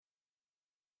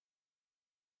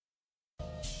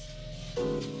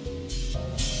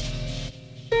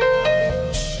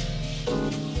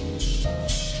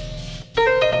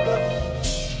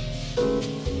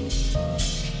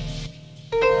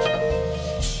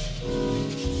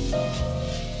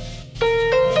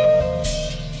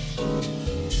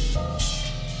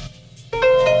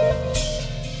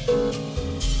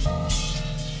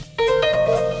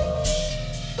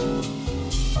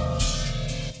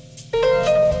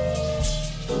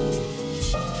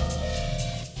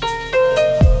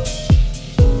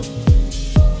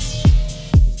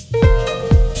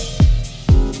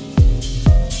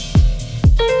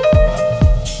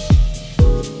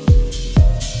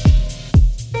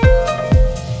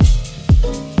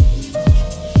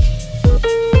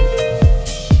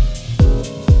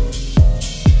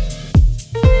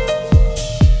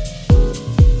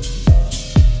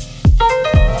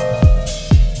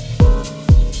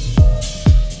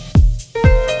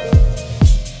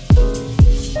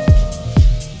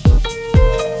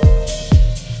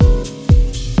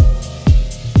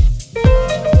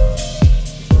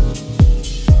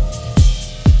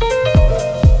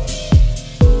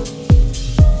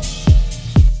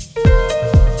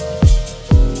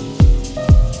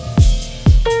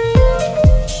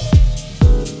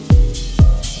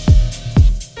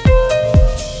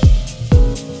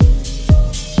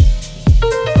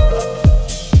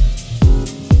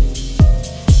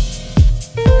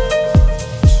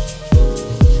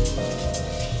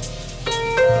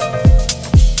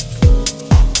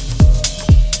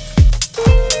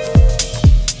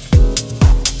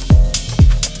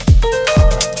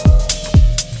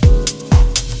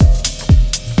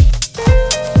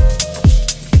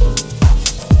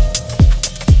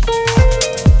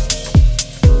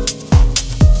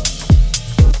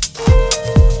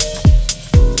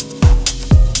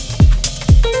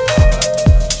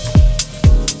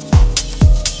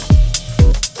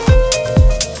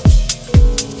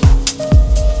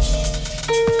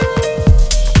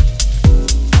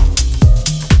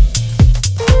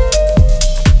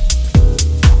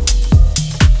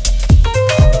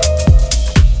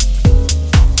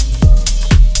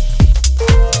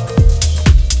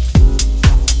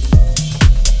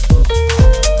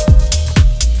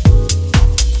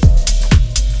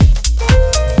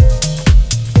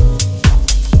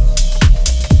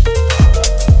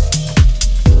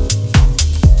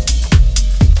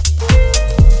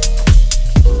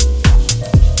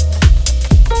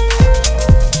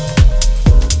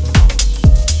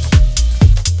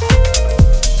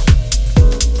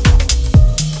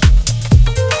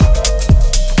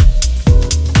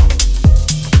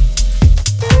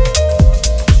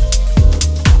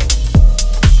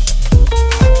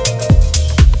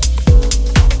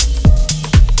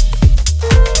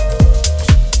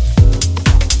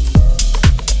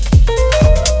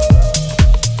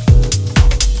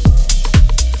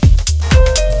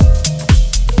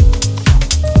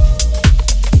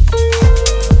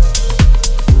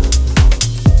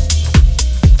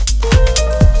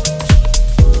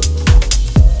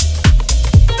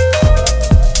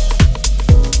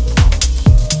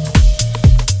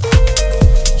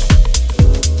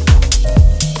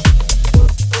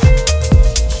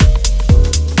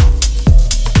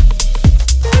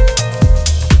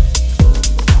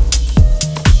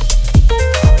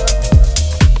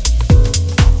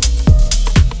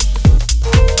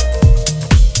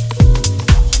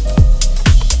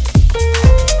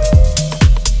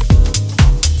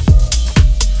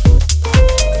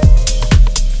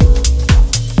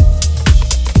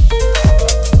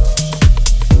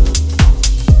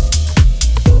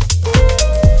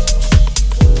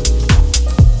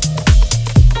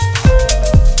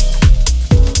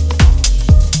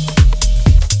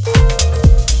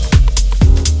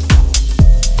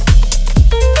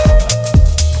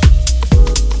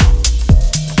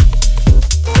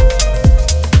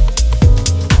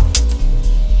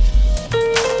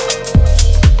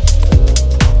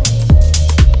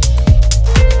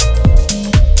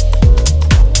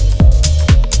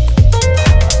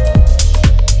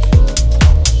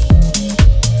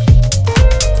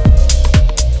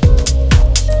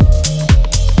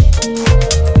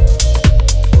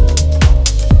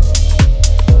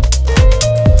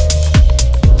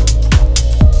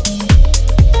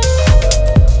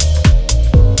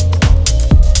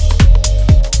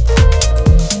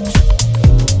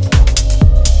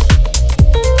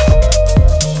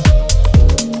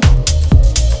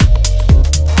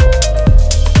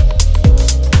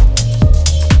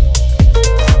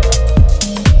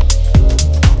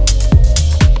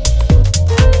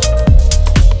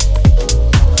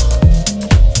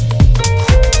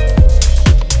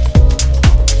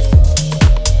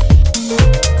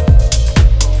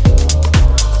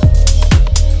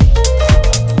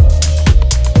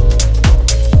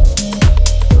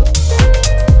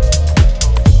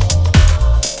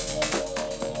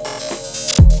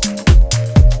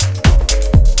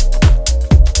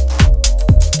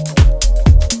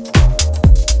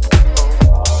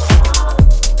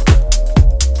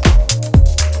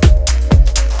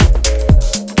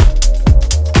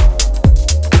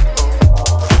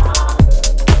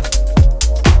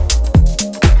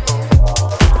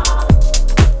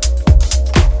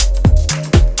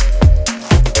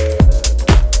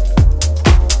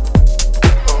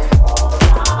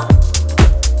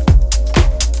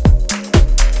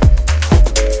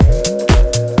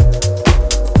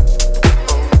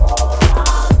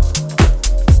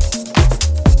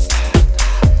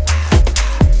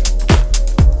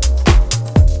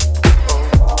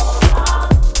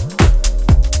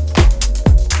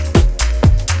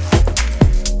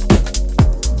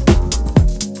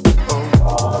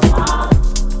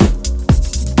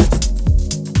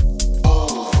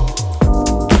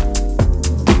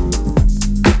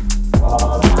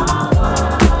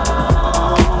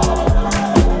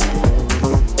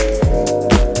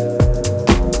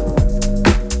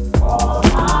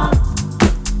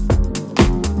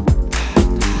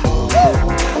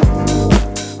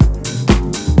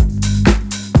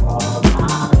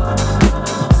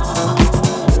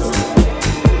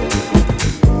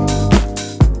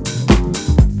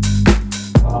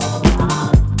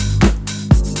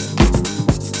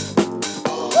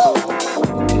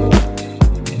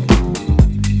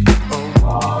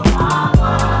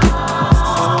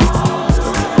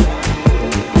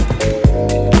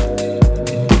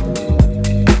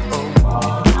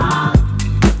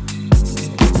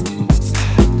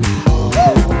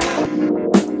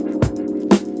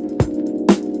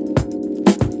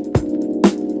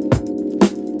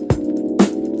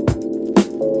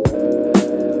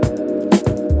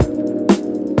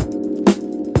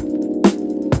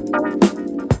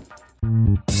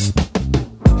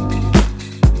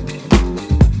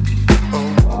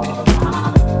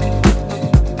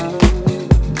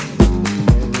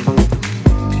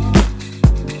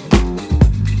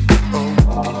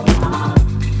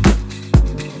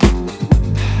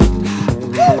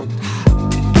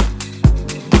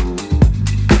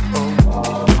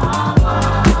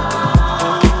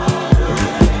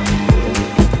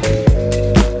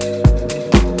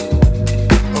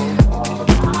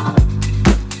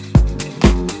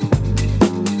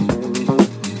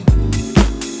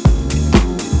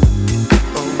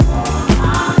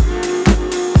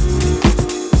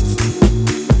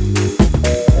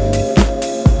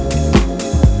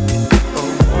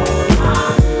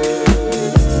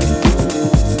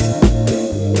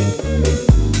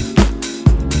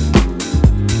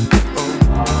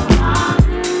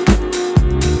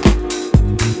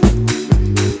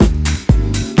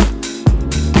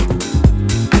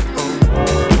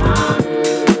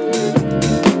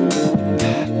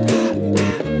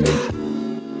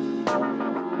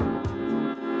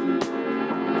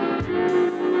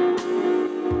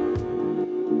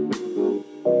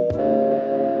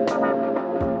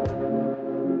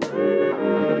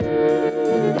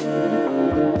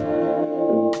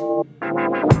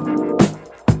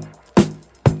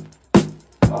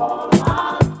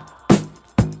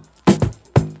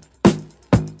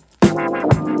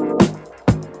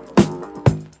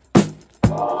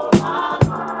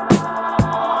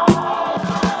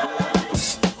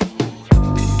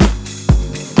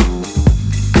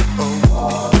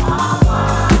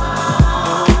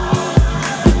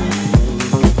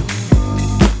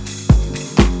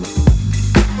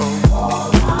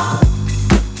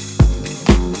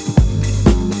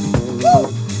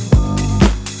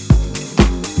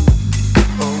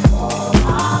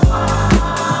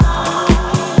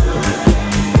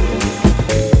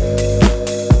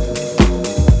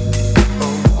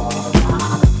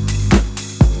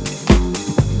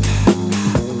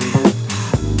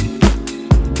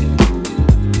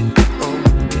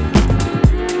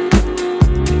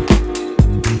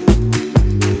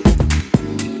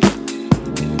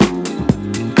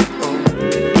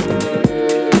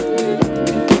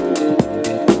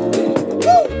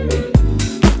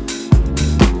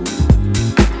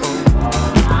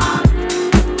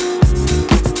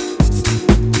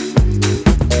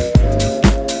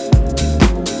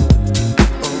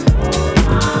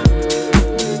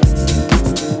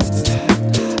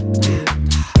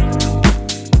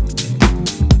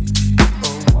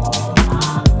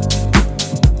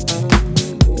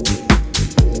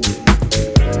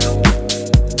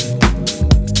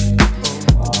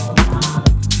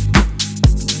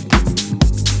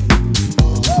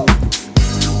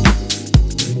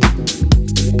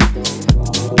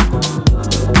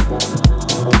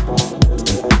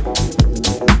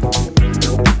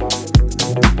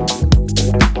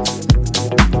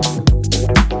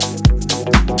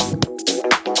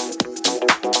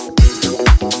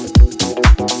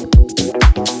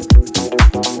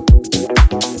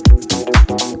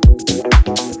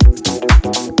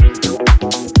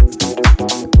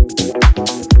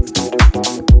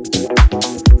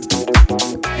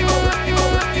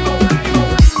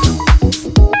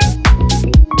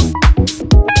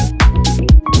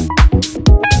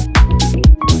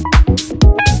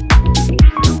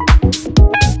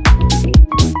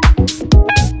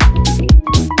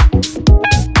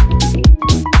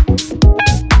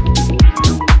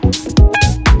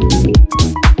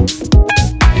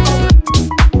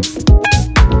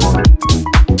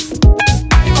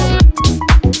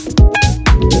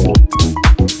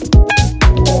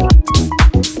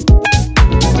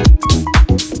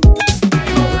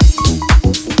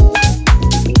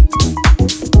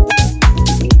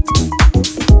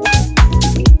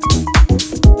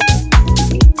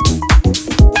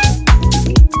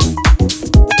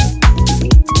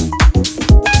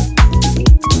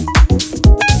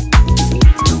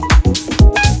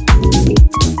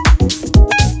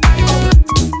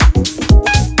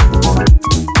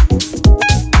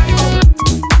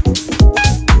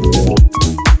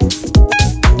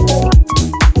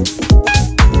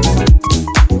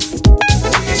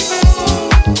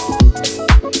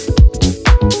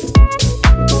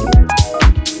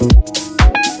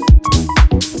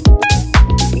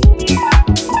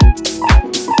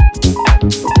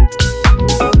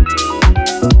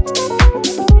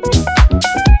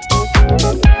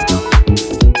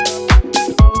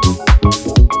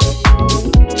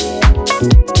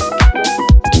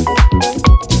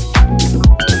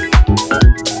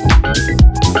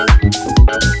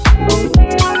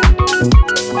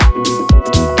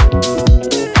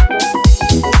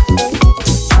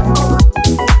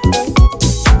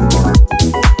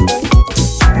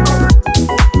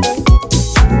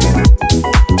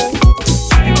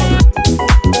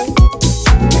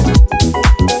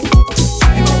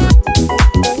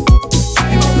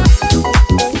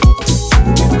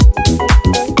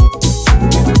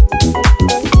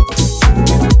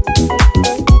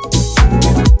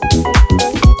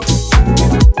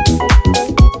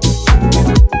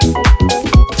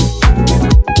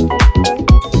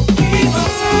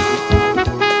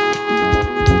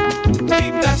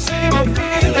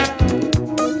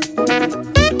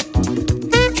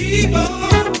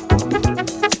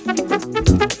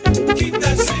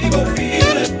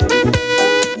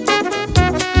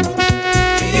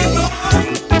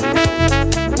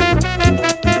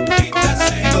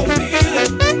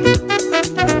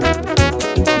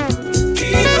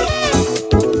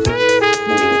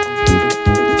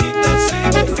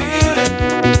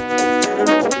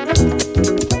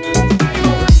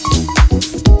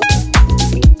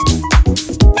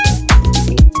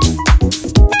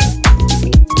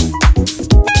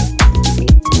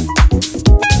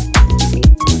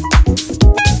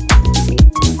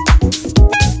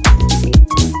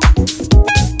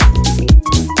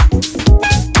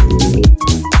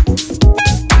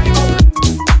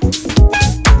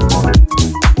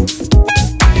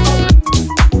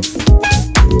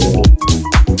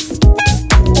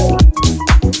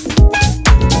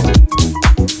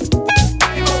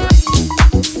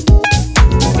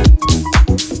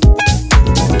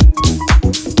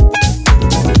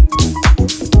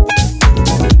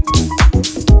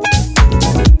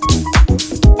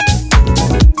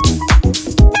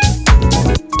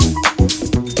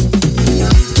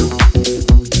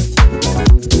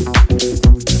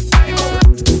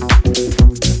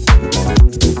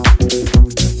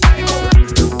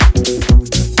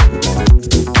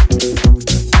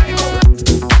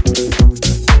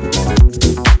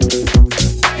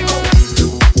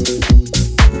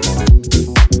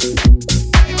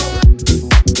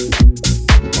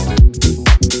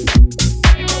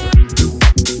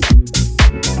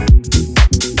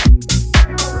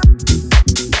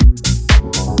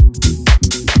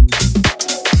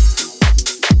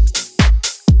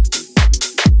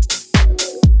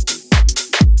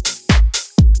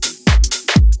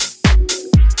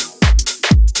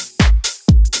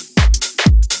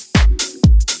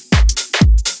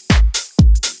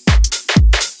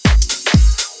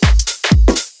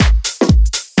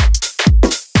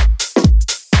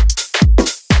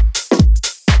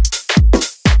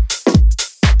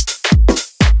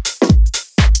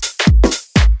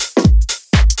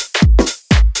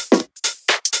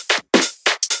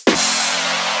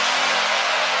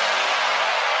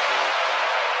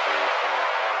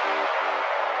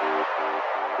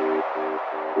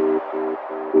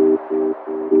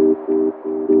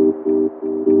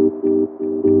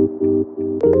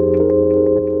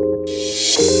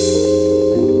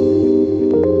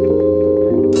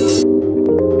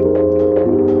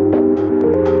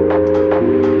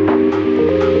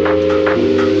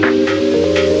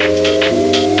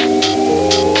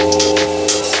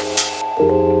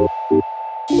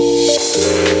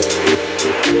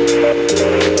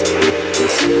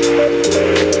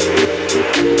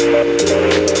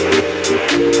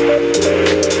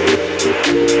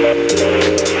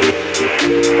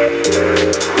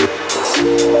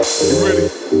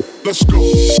Let's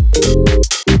go.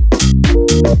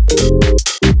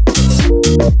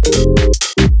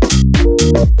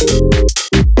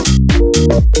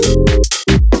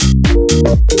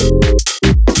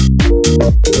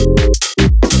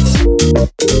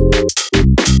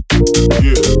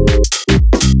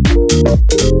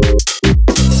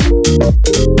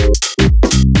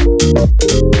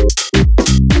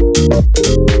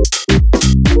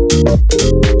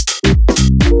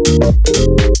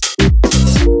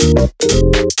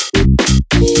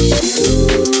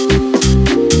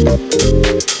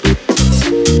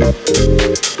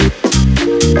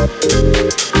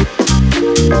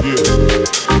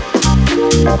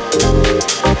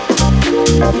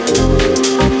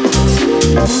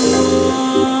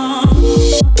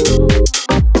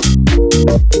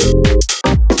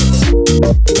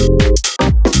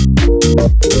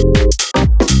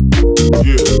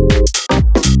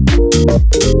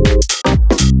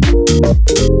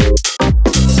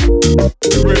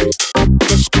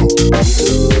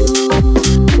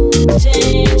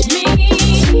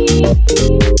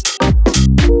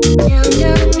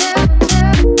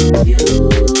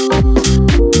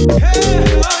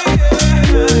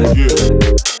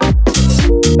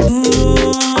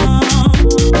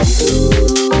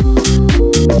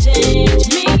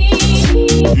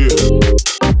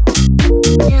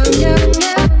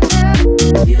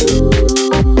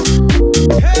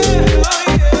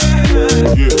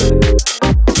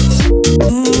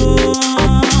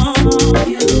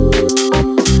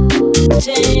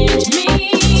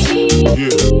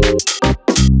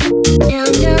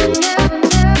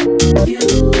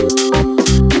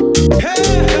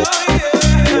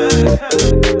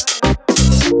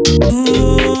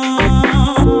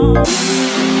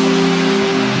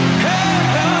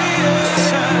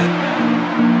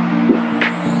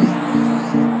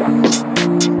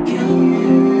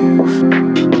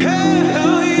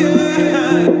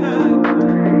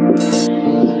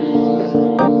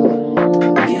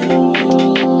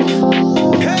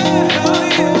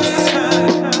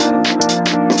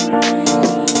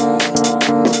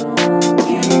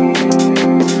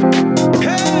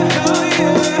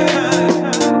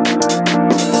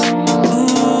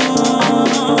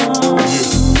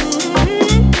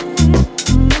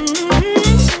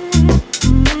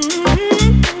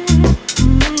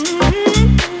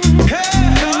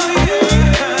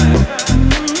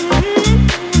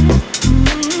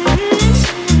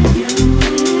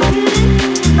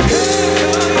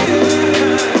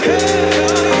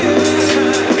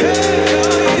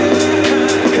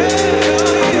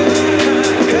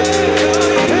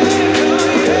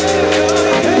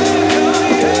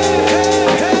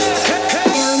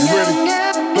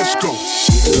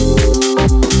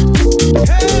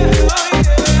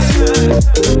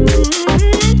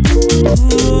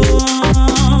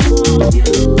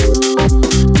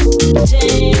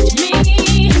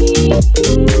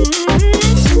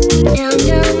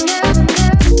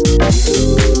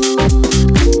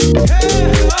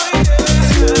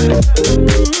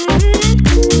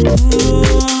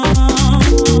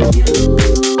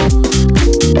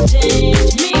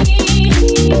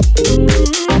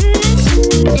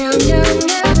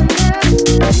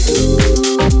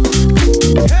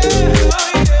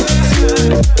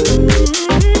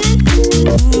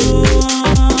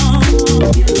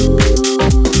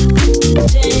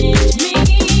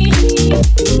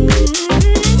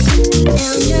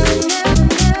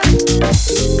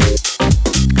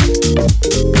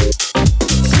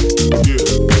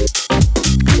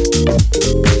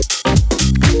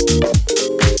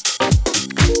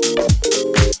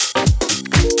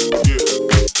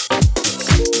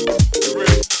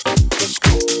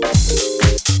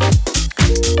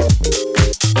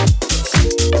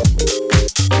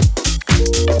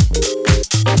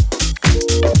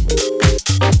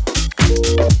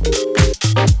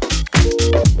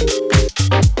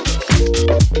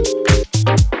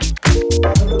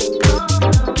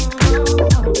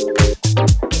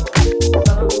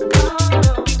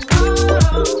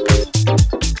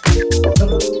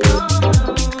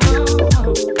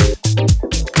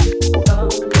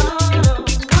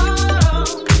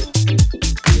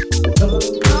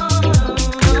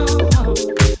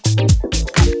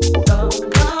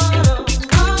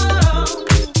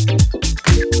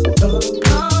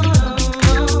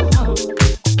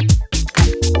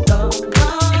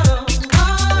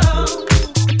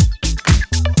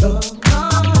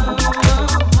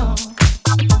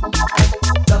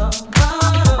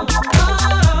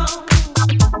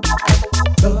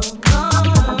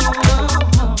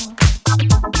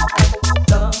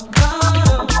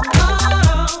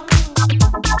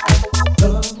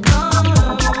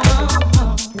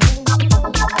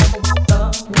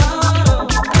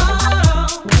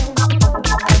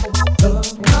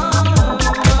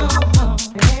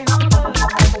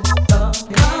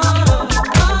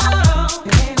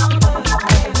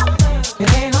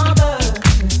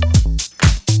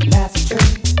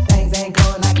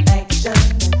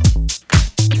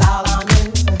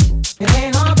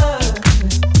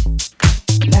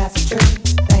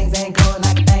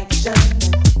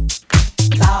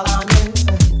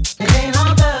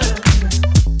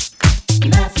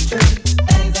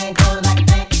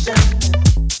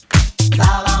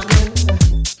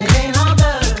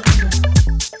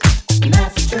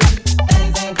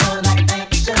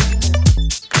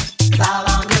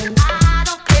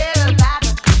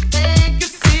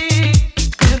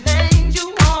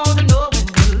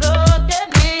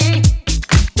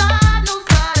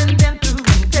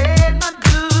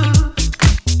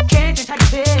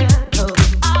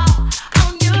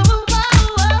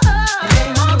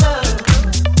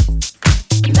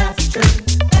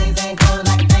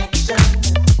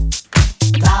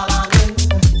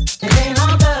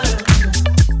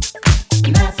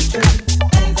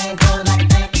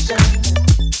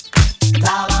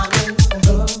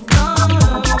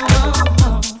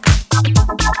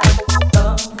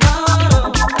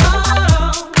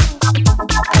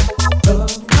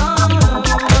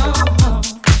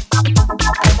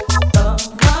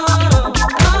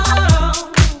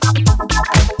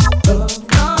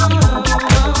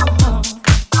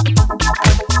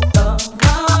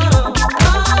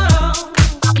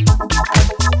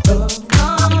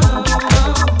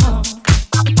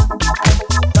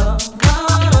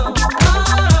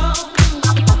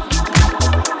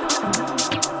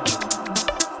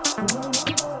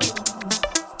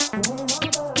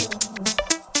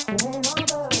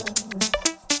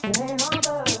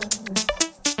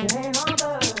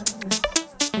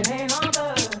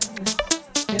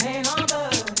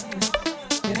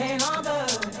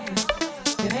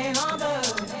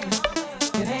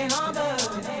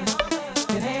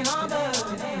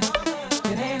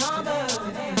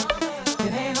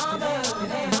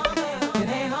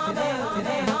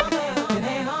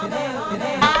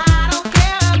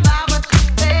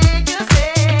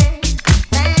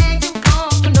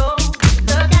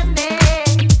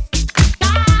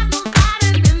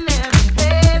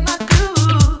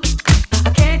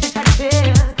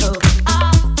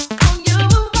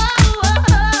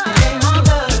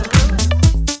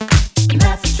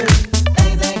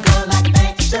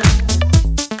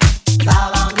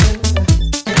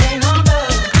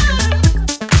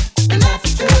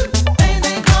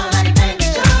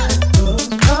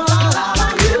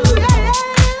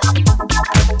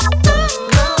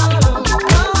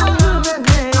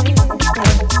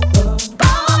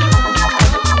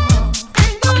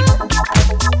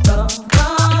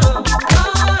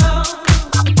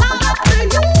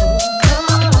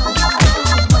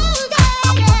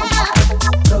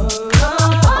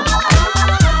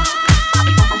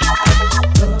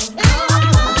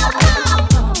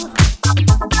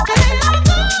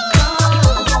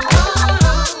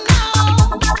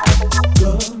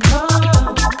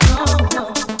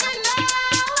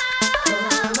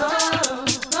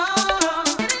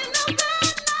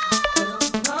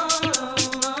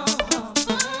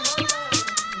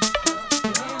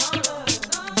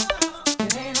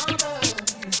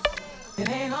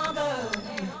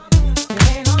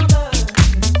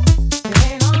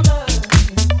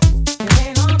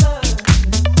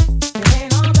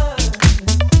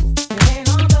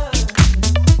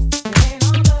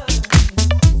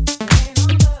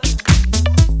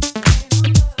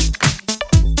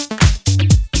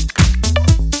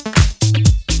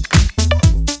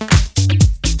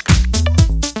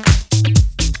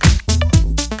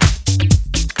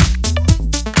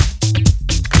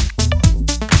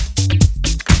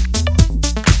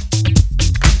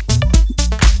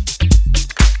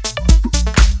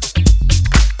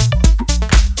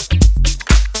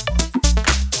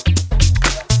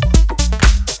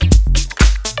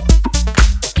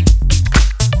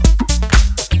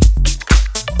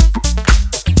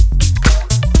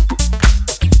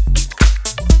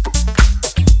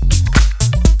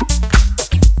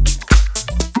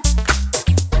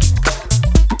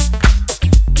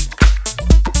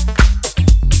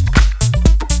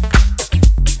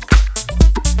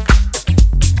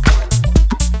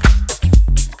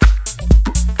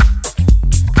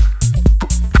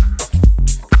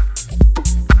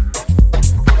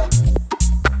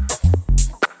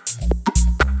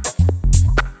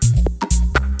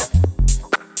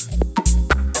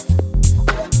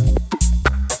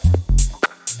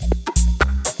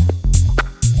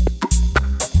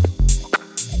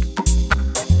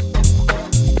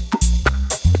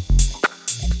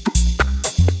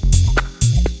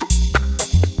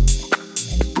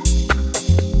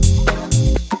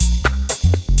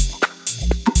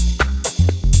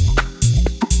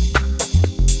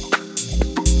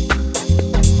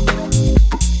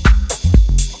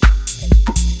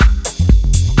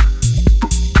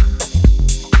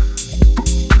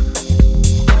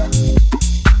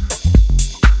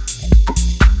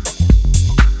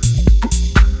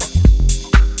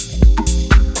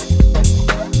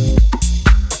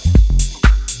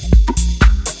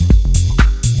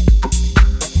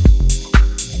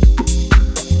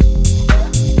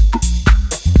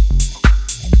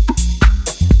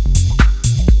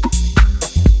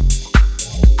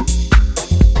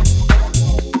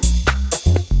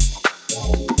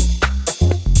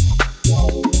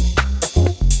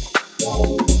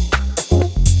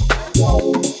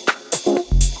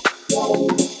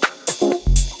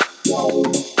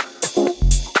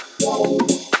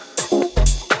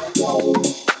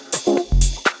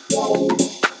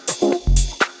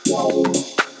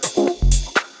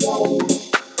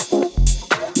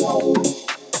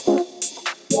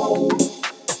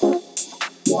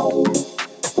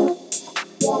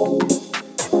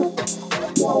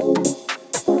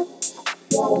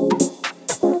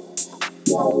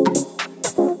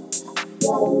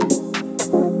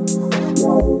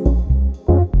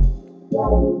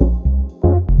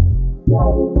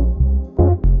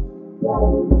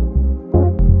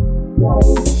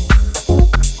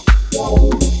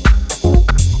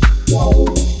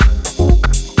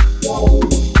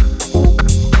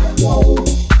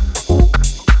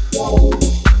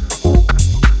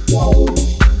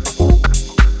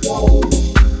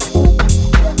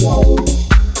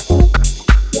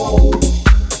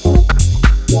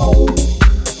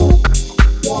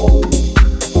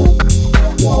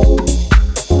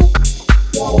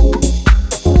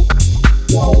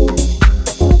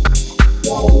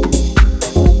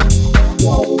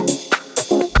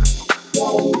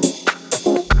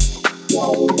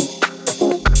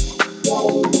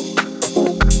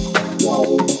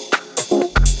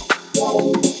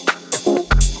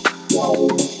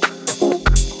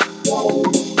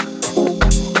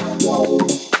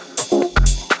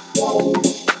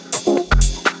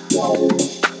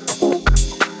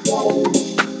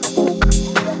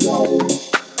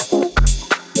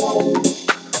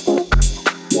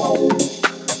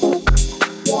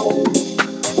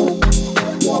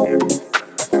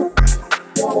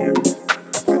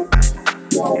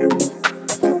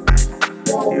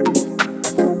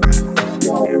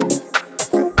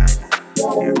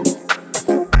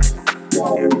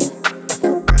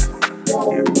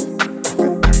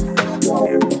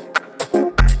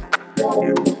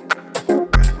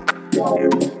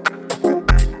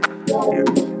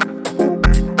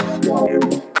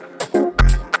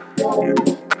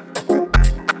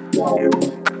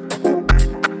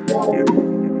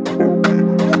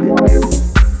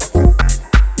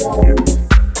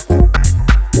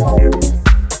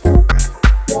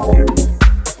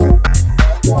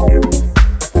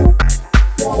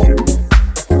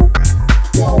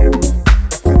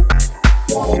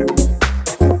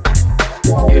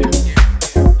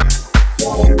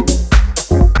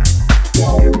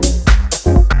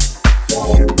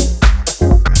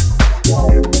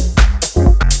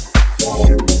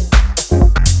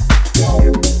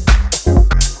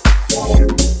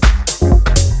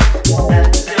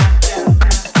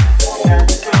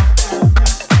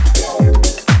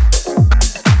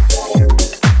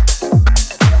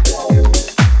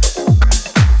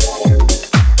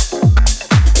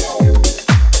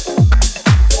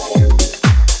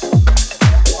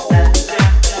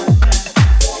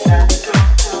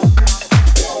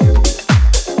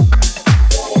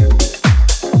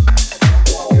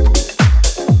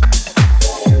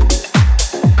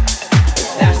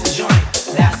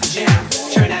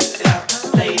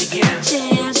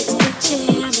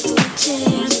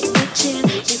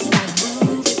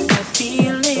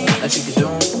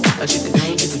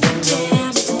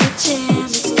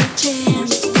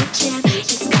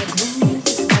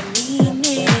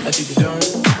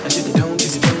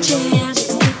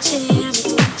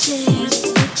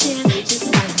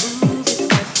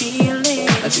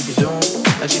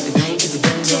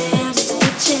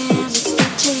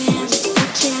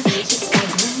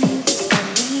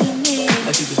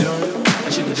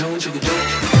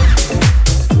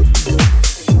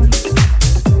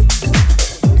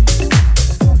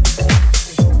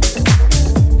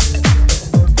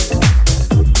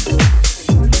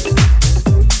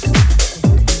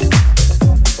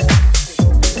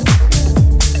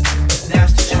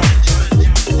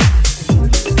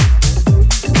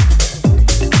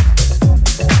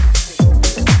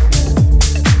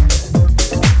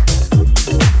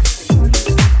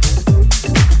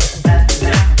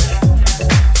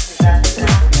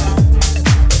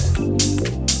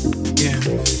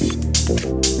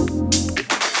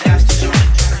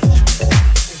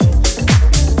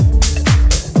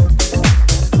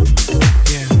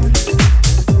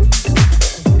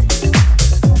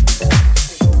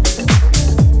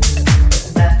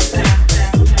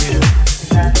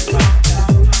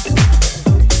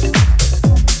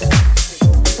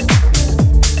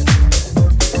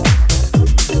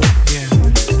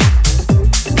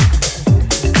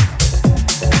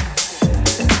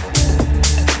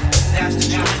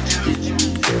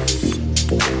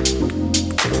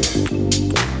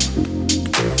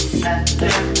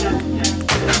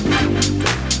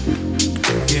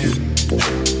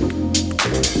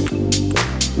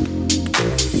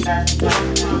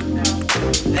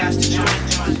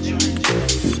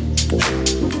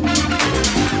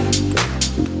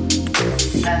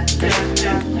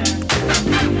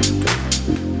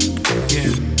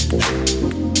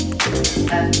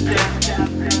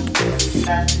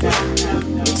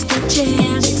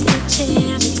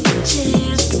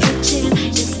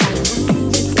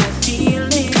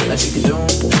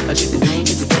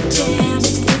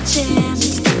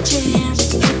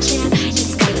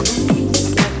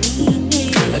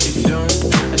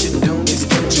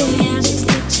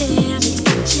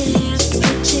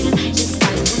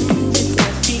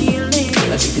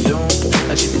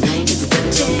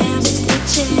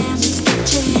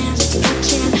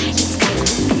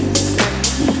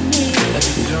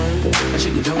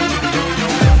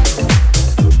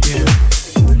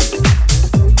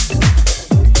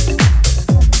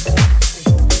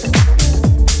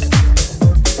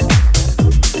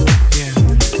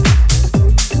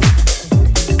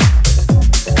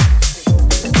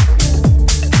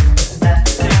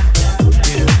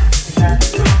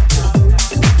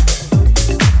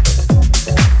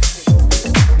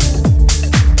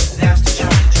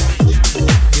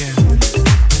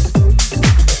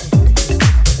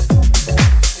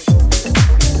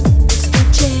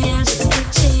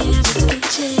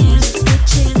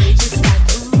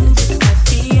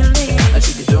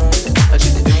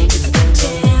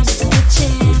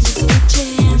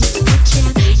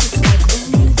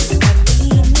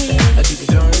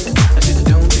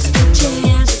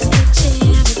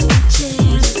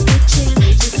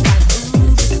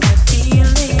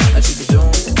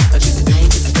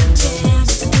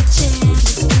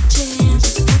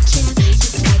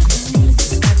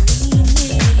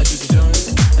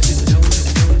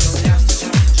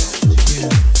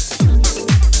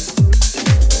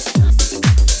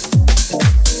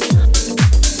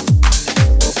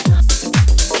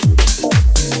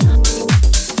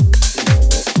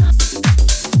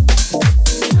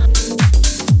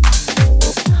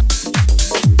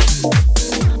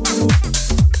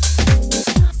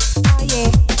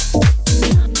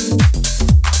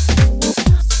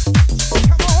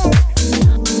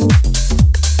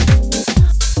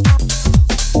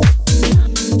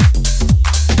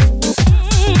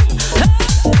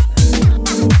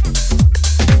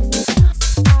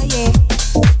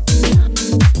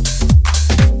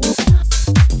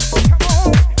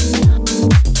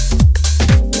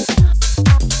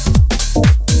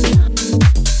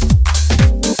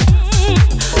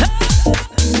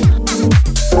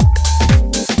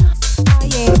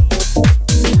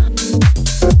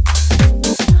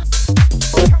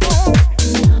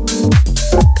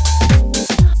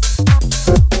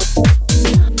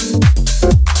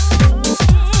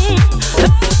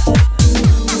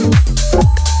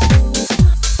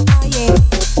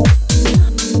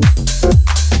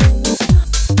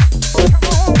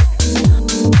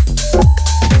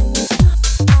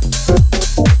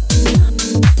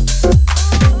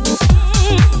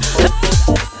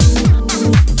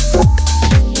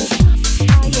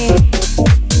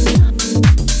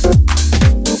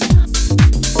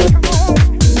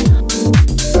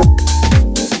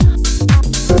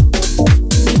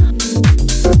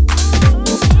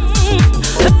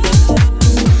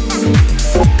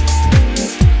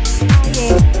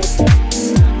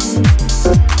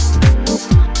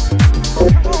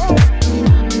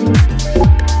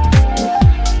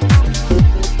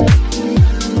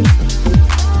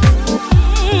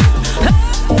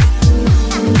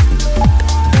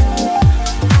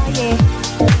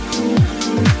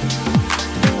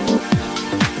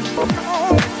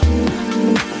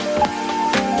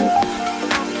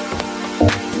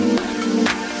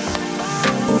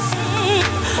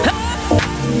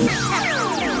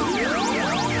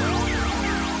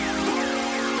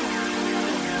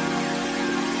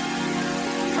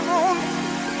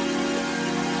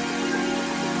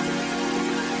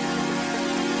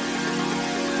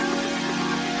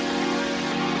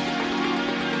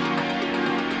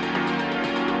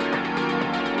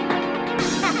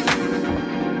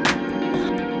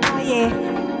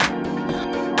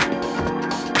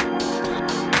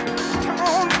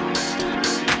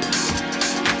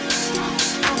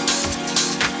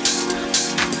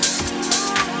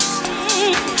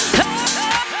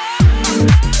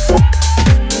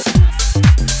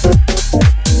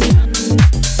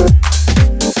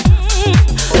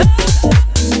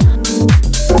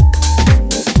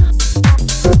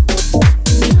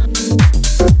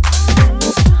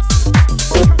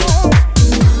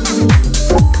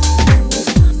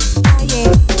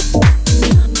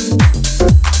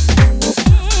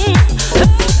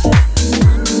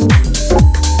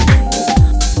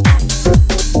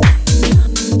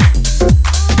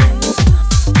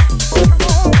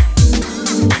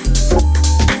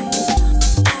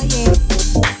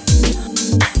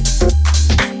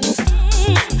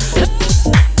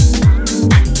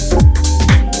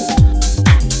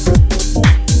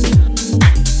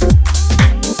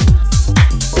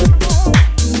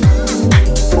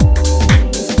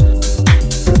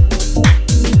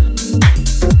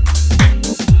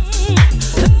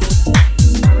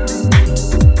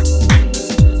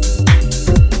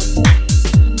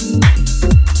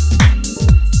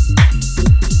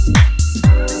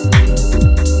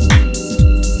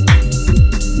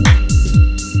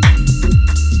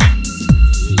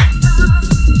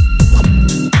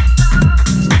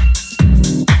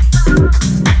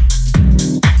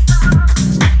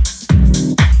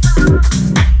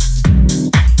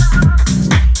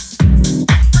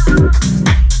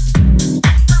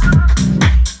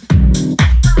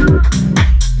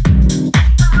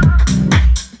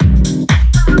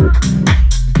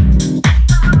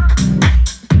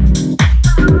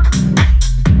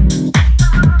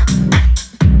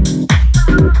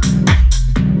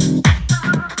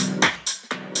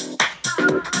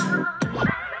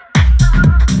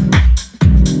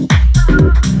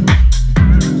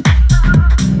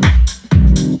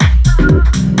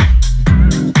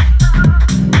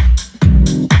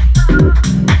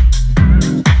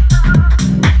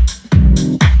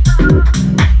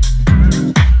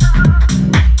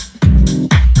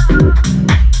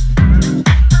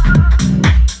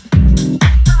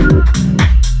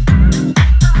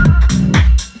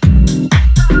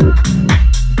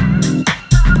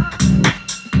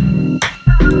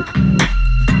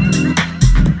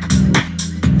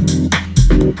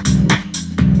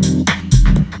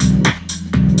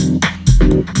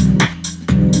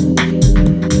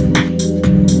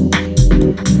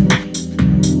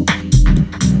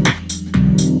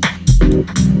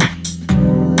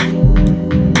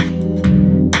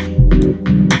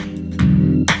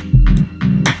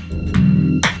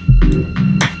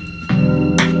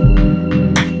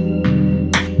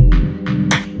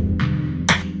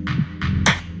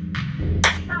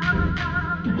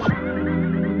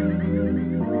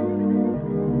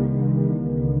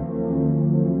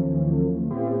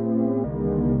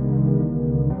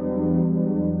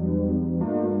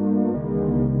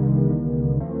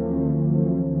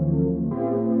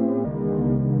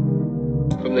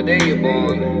 From the day you're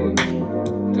born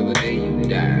to the day you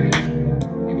die,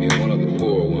 if you're one of the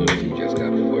poor ones, you just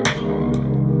gotta work hard.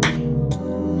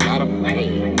 A lot of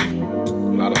pain, a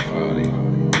lot of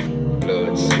heartache,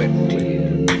 blood, sweat, and tears.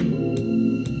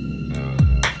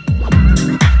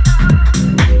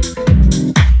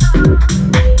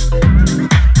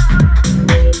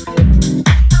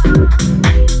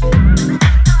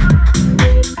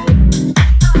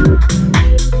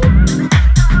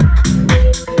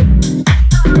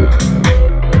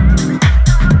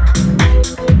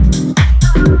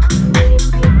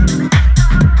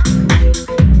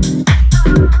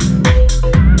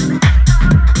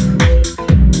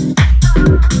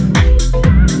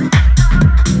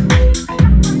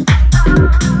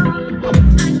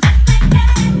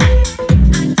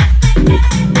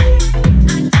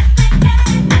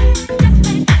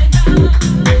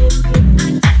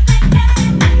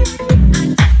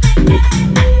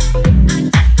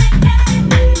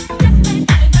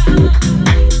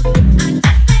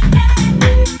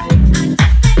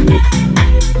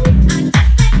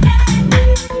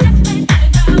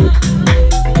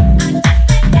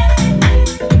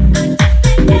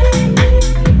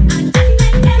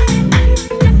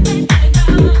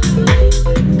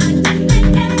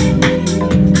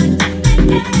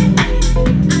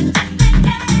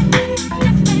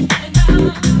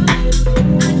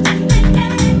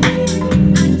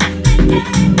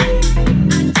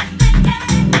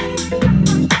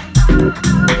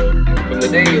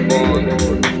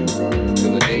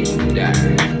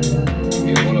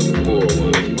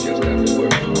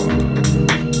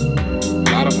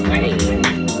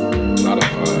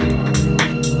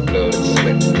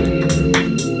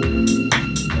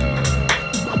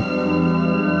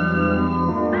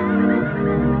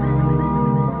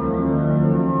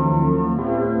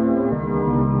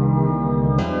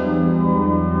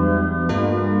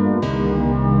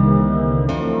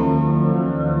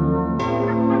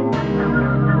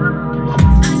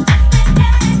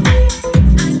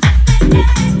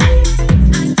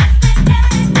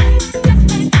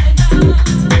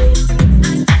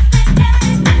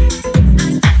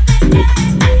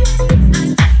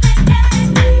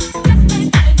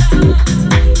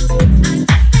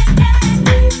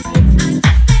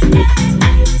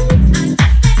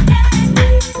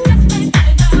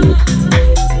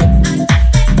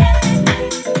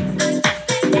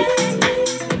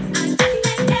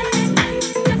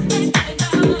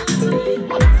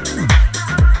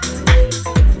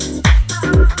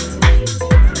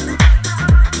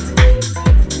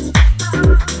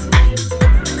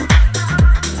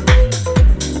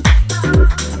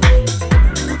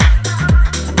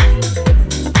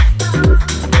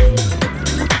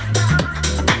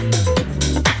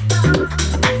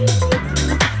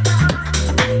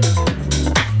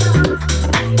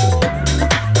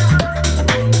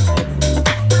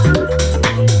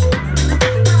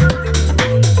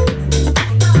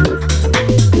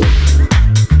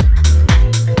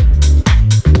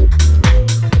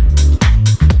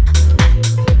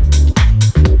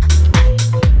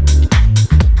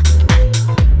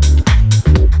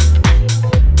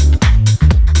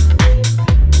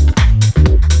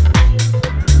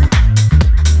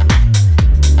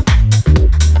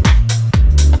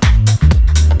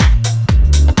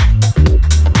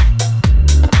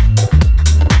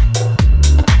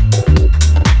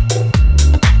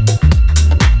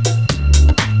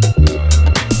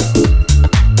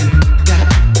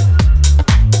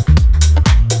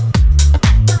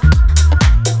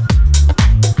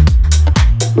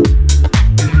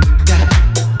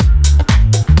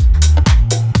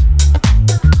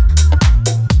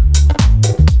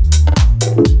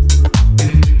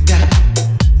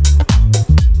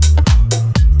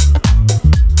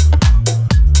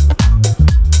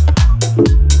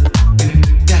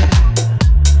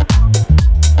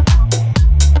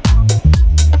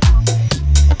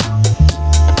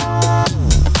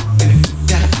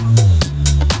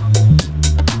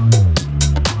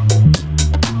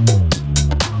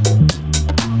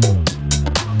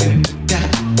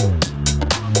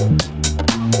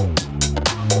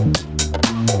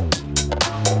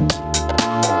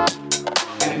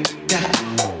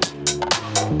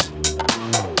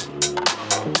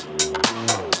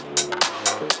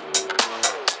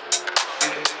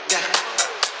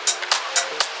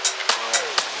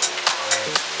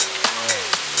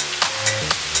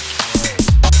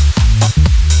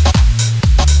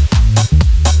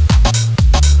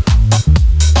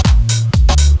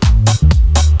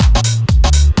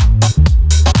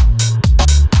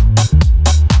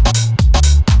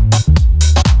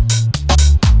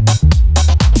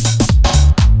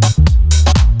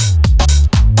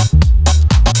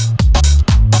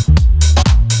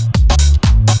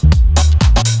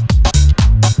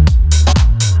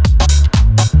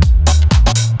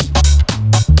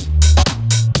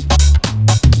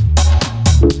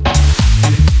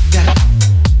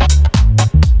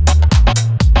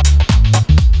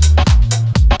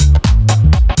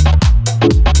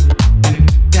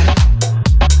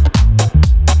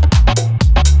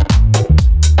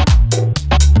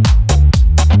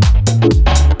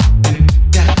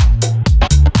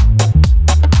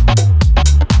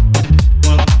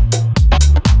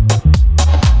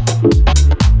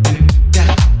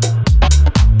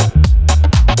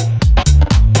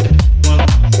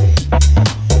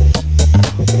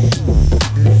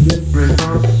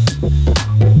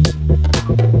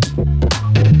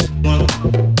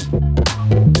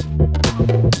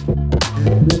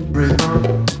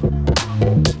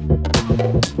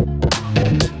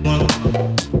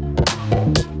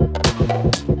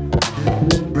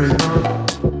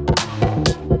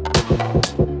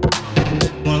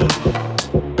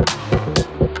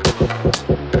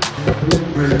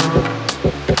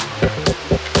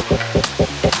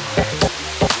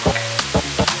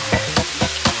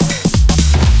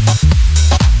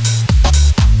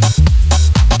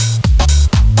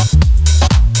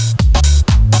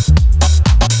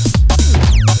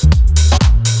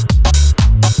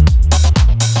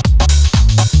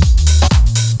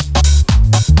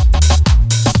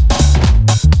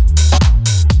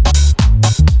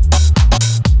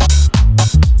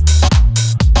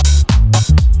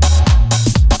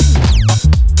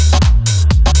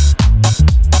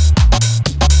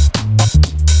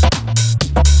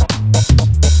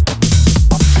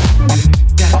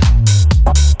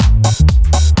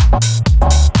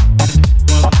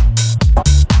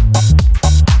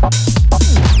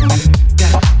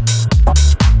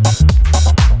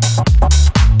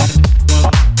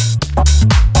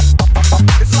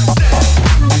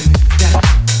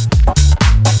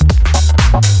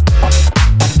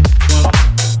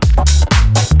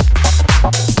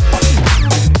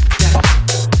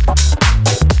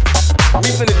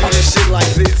 like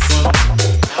this.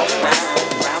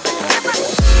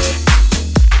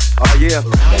 Oh yeah,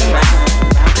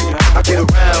 I get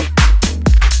around.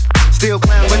 Still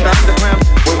clown with the underground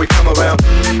when we come around.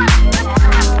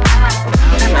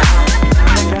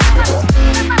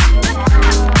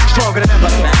 Stronger than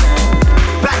ever.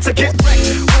 Back to get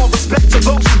wrecked. All respect to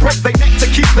those who break their neck to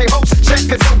keep their hopes in check.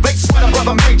 Cause they sweat a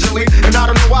brother majorly. And I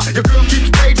don't know why your girl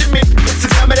keeps paging me to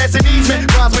tell me that's an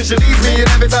easement. Cries when she leaves me, and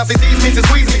every time she sees me to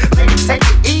squeeze me. Ladies, take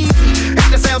it easy.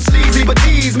 And it sounds sleazy, but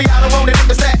tease me. I don't want it if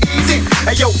it's that easy.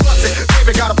 Hey yo, bust it.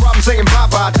 Baby got a problem saying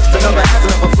bye-bye. Just another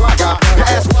hazard of a fly guy. Your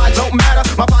ass wide don't matter.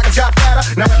 My pockets got fatter.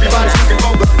 Now everybody's looking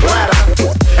for the ladder.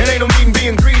 And ain't no need in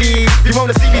being greedy. If you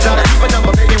wanna see me, try to keep a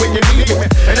number, baby, when you need me.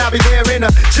 And I'll be there in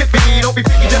a jiffy. Don't be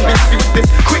picky, just be happy with this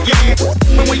quickie.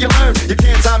 But when you learn, you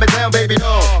can't time it down, baby,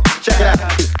 no. Check it out,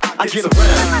 I get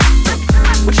around.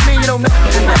 What you mean you don't know?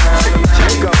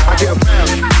 Check it go, I get around.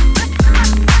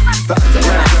 The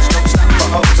underground just don't stop for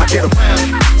hoes. I get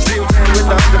around. Still down with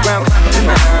the underground.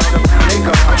 They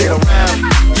go, I get around.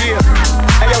 Yeah.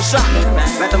 Hey yo, shot,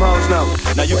 let them hoes know.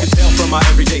 Now you can tell from my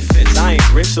everyday fits, I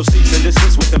ain't rich, so cease and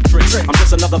desist with them tricks. I'm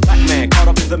just another black man caught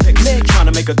up in the mix, trying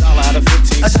to make $1 out of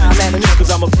 15 cents.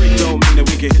 Cause I'm a freak, don't mean that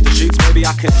we can hit the sheets. Maybe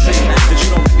I can see that you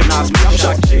don't recognize me. I'm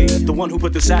Shock G, the one who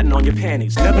put the satin on your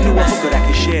panties. Never knew a hooker that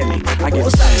could share me. I get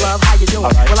what's up, love? How you doing?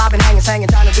 Right. Well, I've been hanging, trying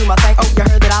to do my thing. Oh, you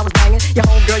heard that I was banging? Your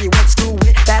homegirl you went to school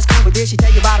with, that's cool, but did she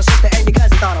tell you about her sister and your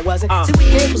cousin? Thought I wasn't. See,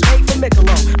 weekends was made for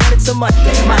Michelob, but it's a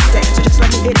Monday, my day, so just let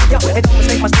me hit it, yo. And don't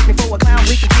mistake my statement for a clown.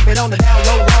 We can keep it on the down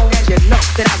low, long as you know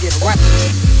that I get around.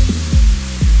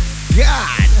 God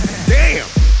damn.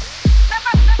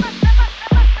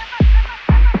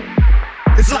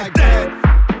 It's like that.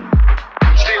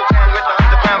 Still down with the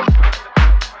underground.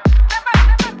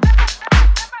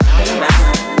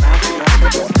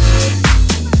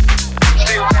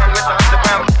 Still down with the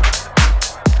underground.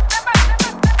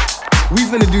 We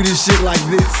finna do this shit like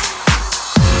this.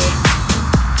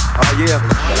 Oh yeah.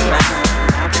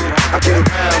 I get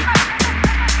around.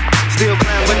 Still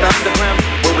playing with the underground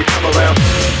when we come around.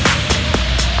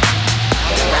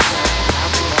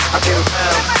 I get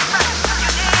around.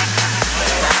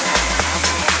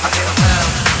 I get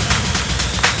around.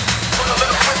 Put a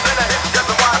little twist in the hip, that's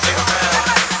why I get around.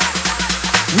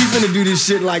 We finna do this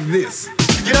shit like this.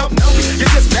 You don't know me, you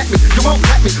just met me, you won't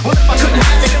let me. What if I couldn't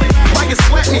have it? Why you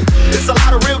sweat me? It's a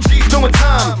lot of real G's doing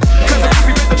time. Cause if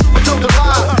you been the truth and told the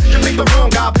lie, you pick the wrong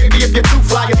guy, baby. If you're too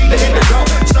fly, you need to hit the go.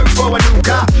 Search for a new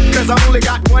guy. Cause I only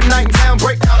got one night in town.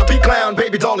 Break out a beat clown,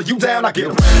 baby doll, are you down? I get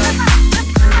around.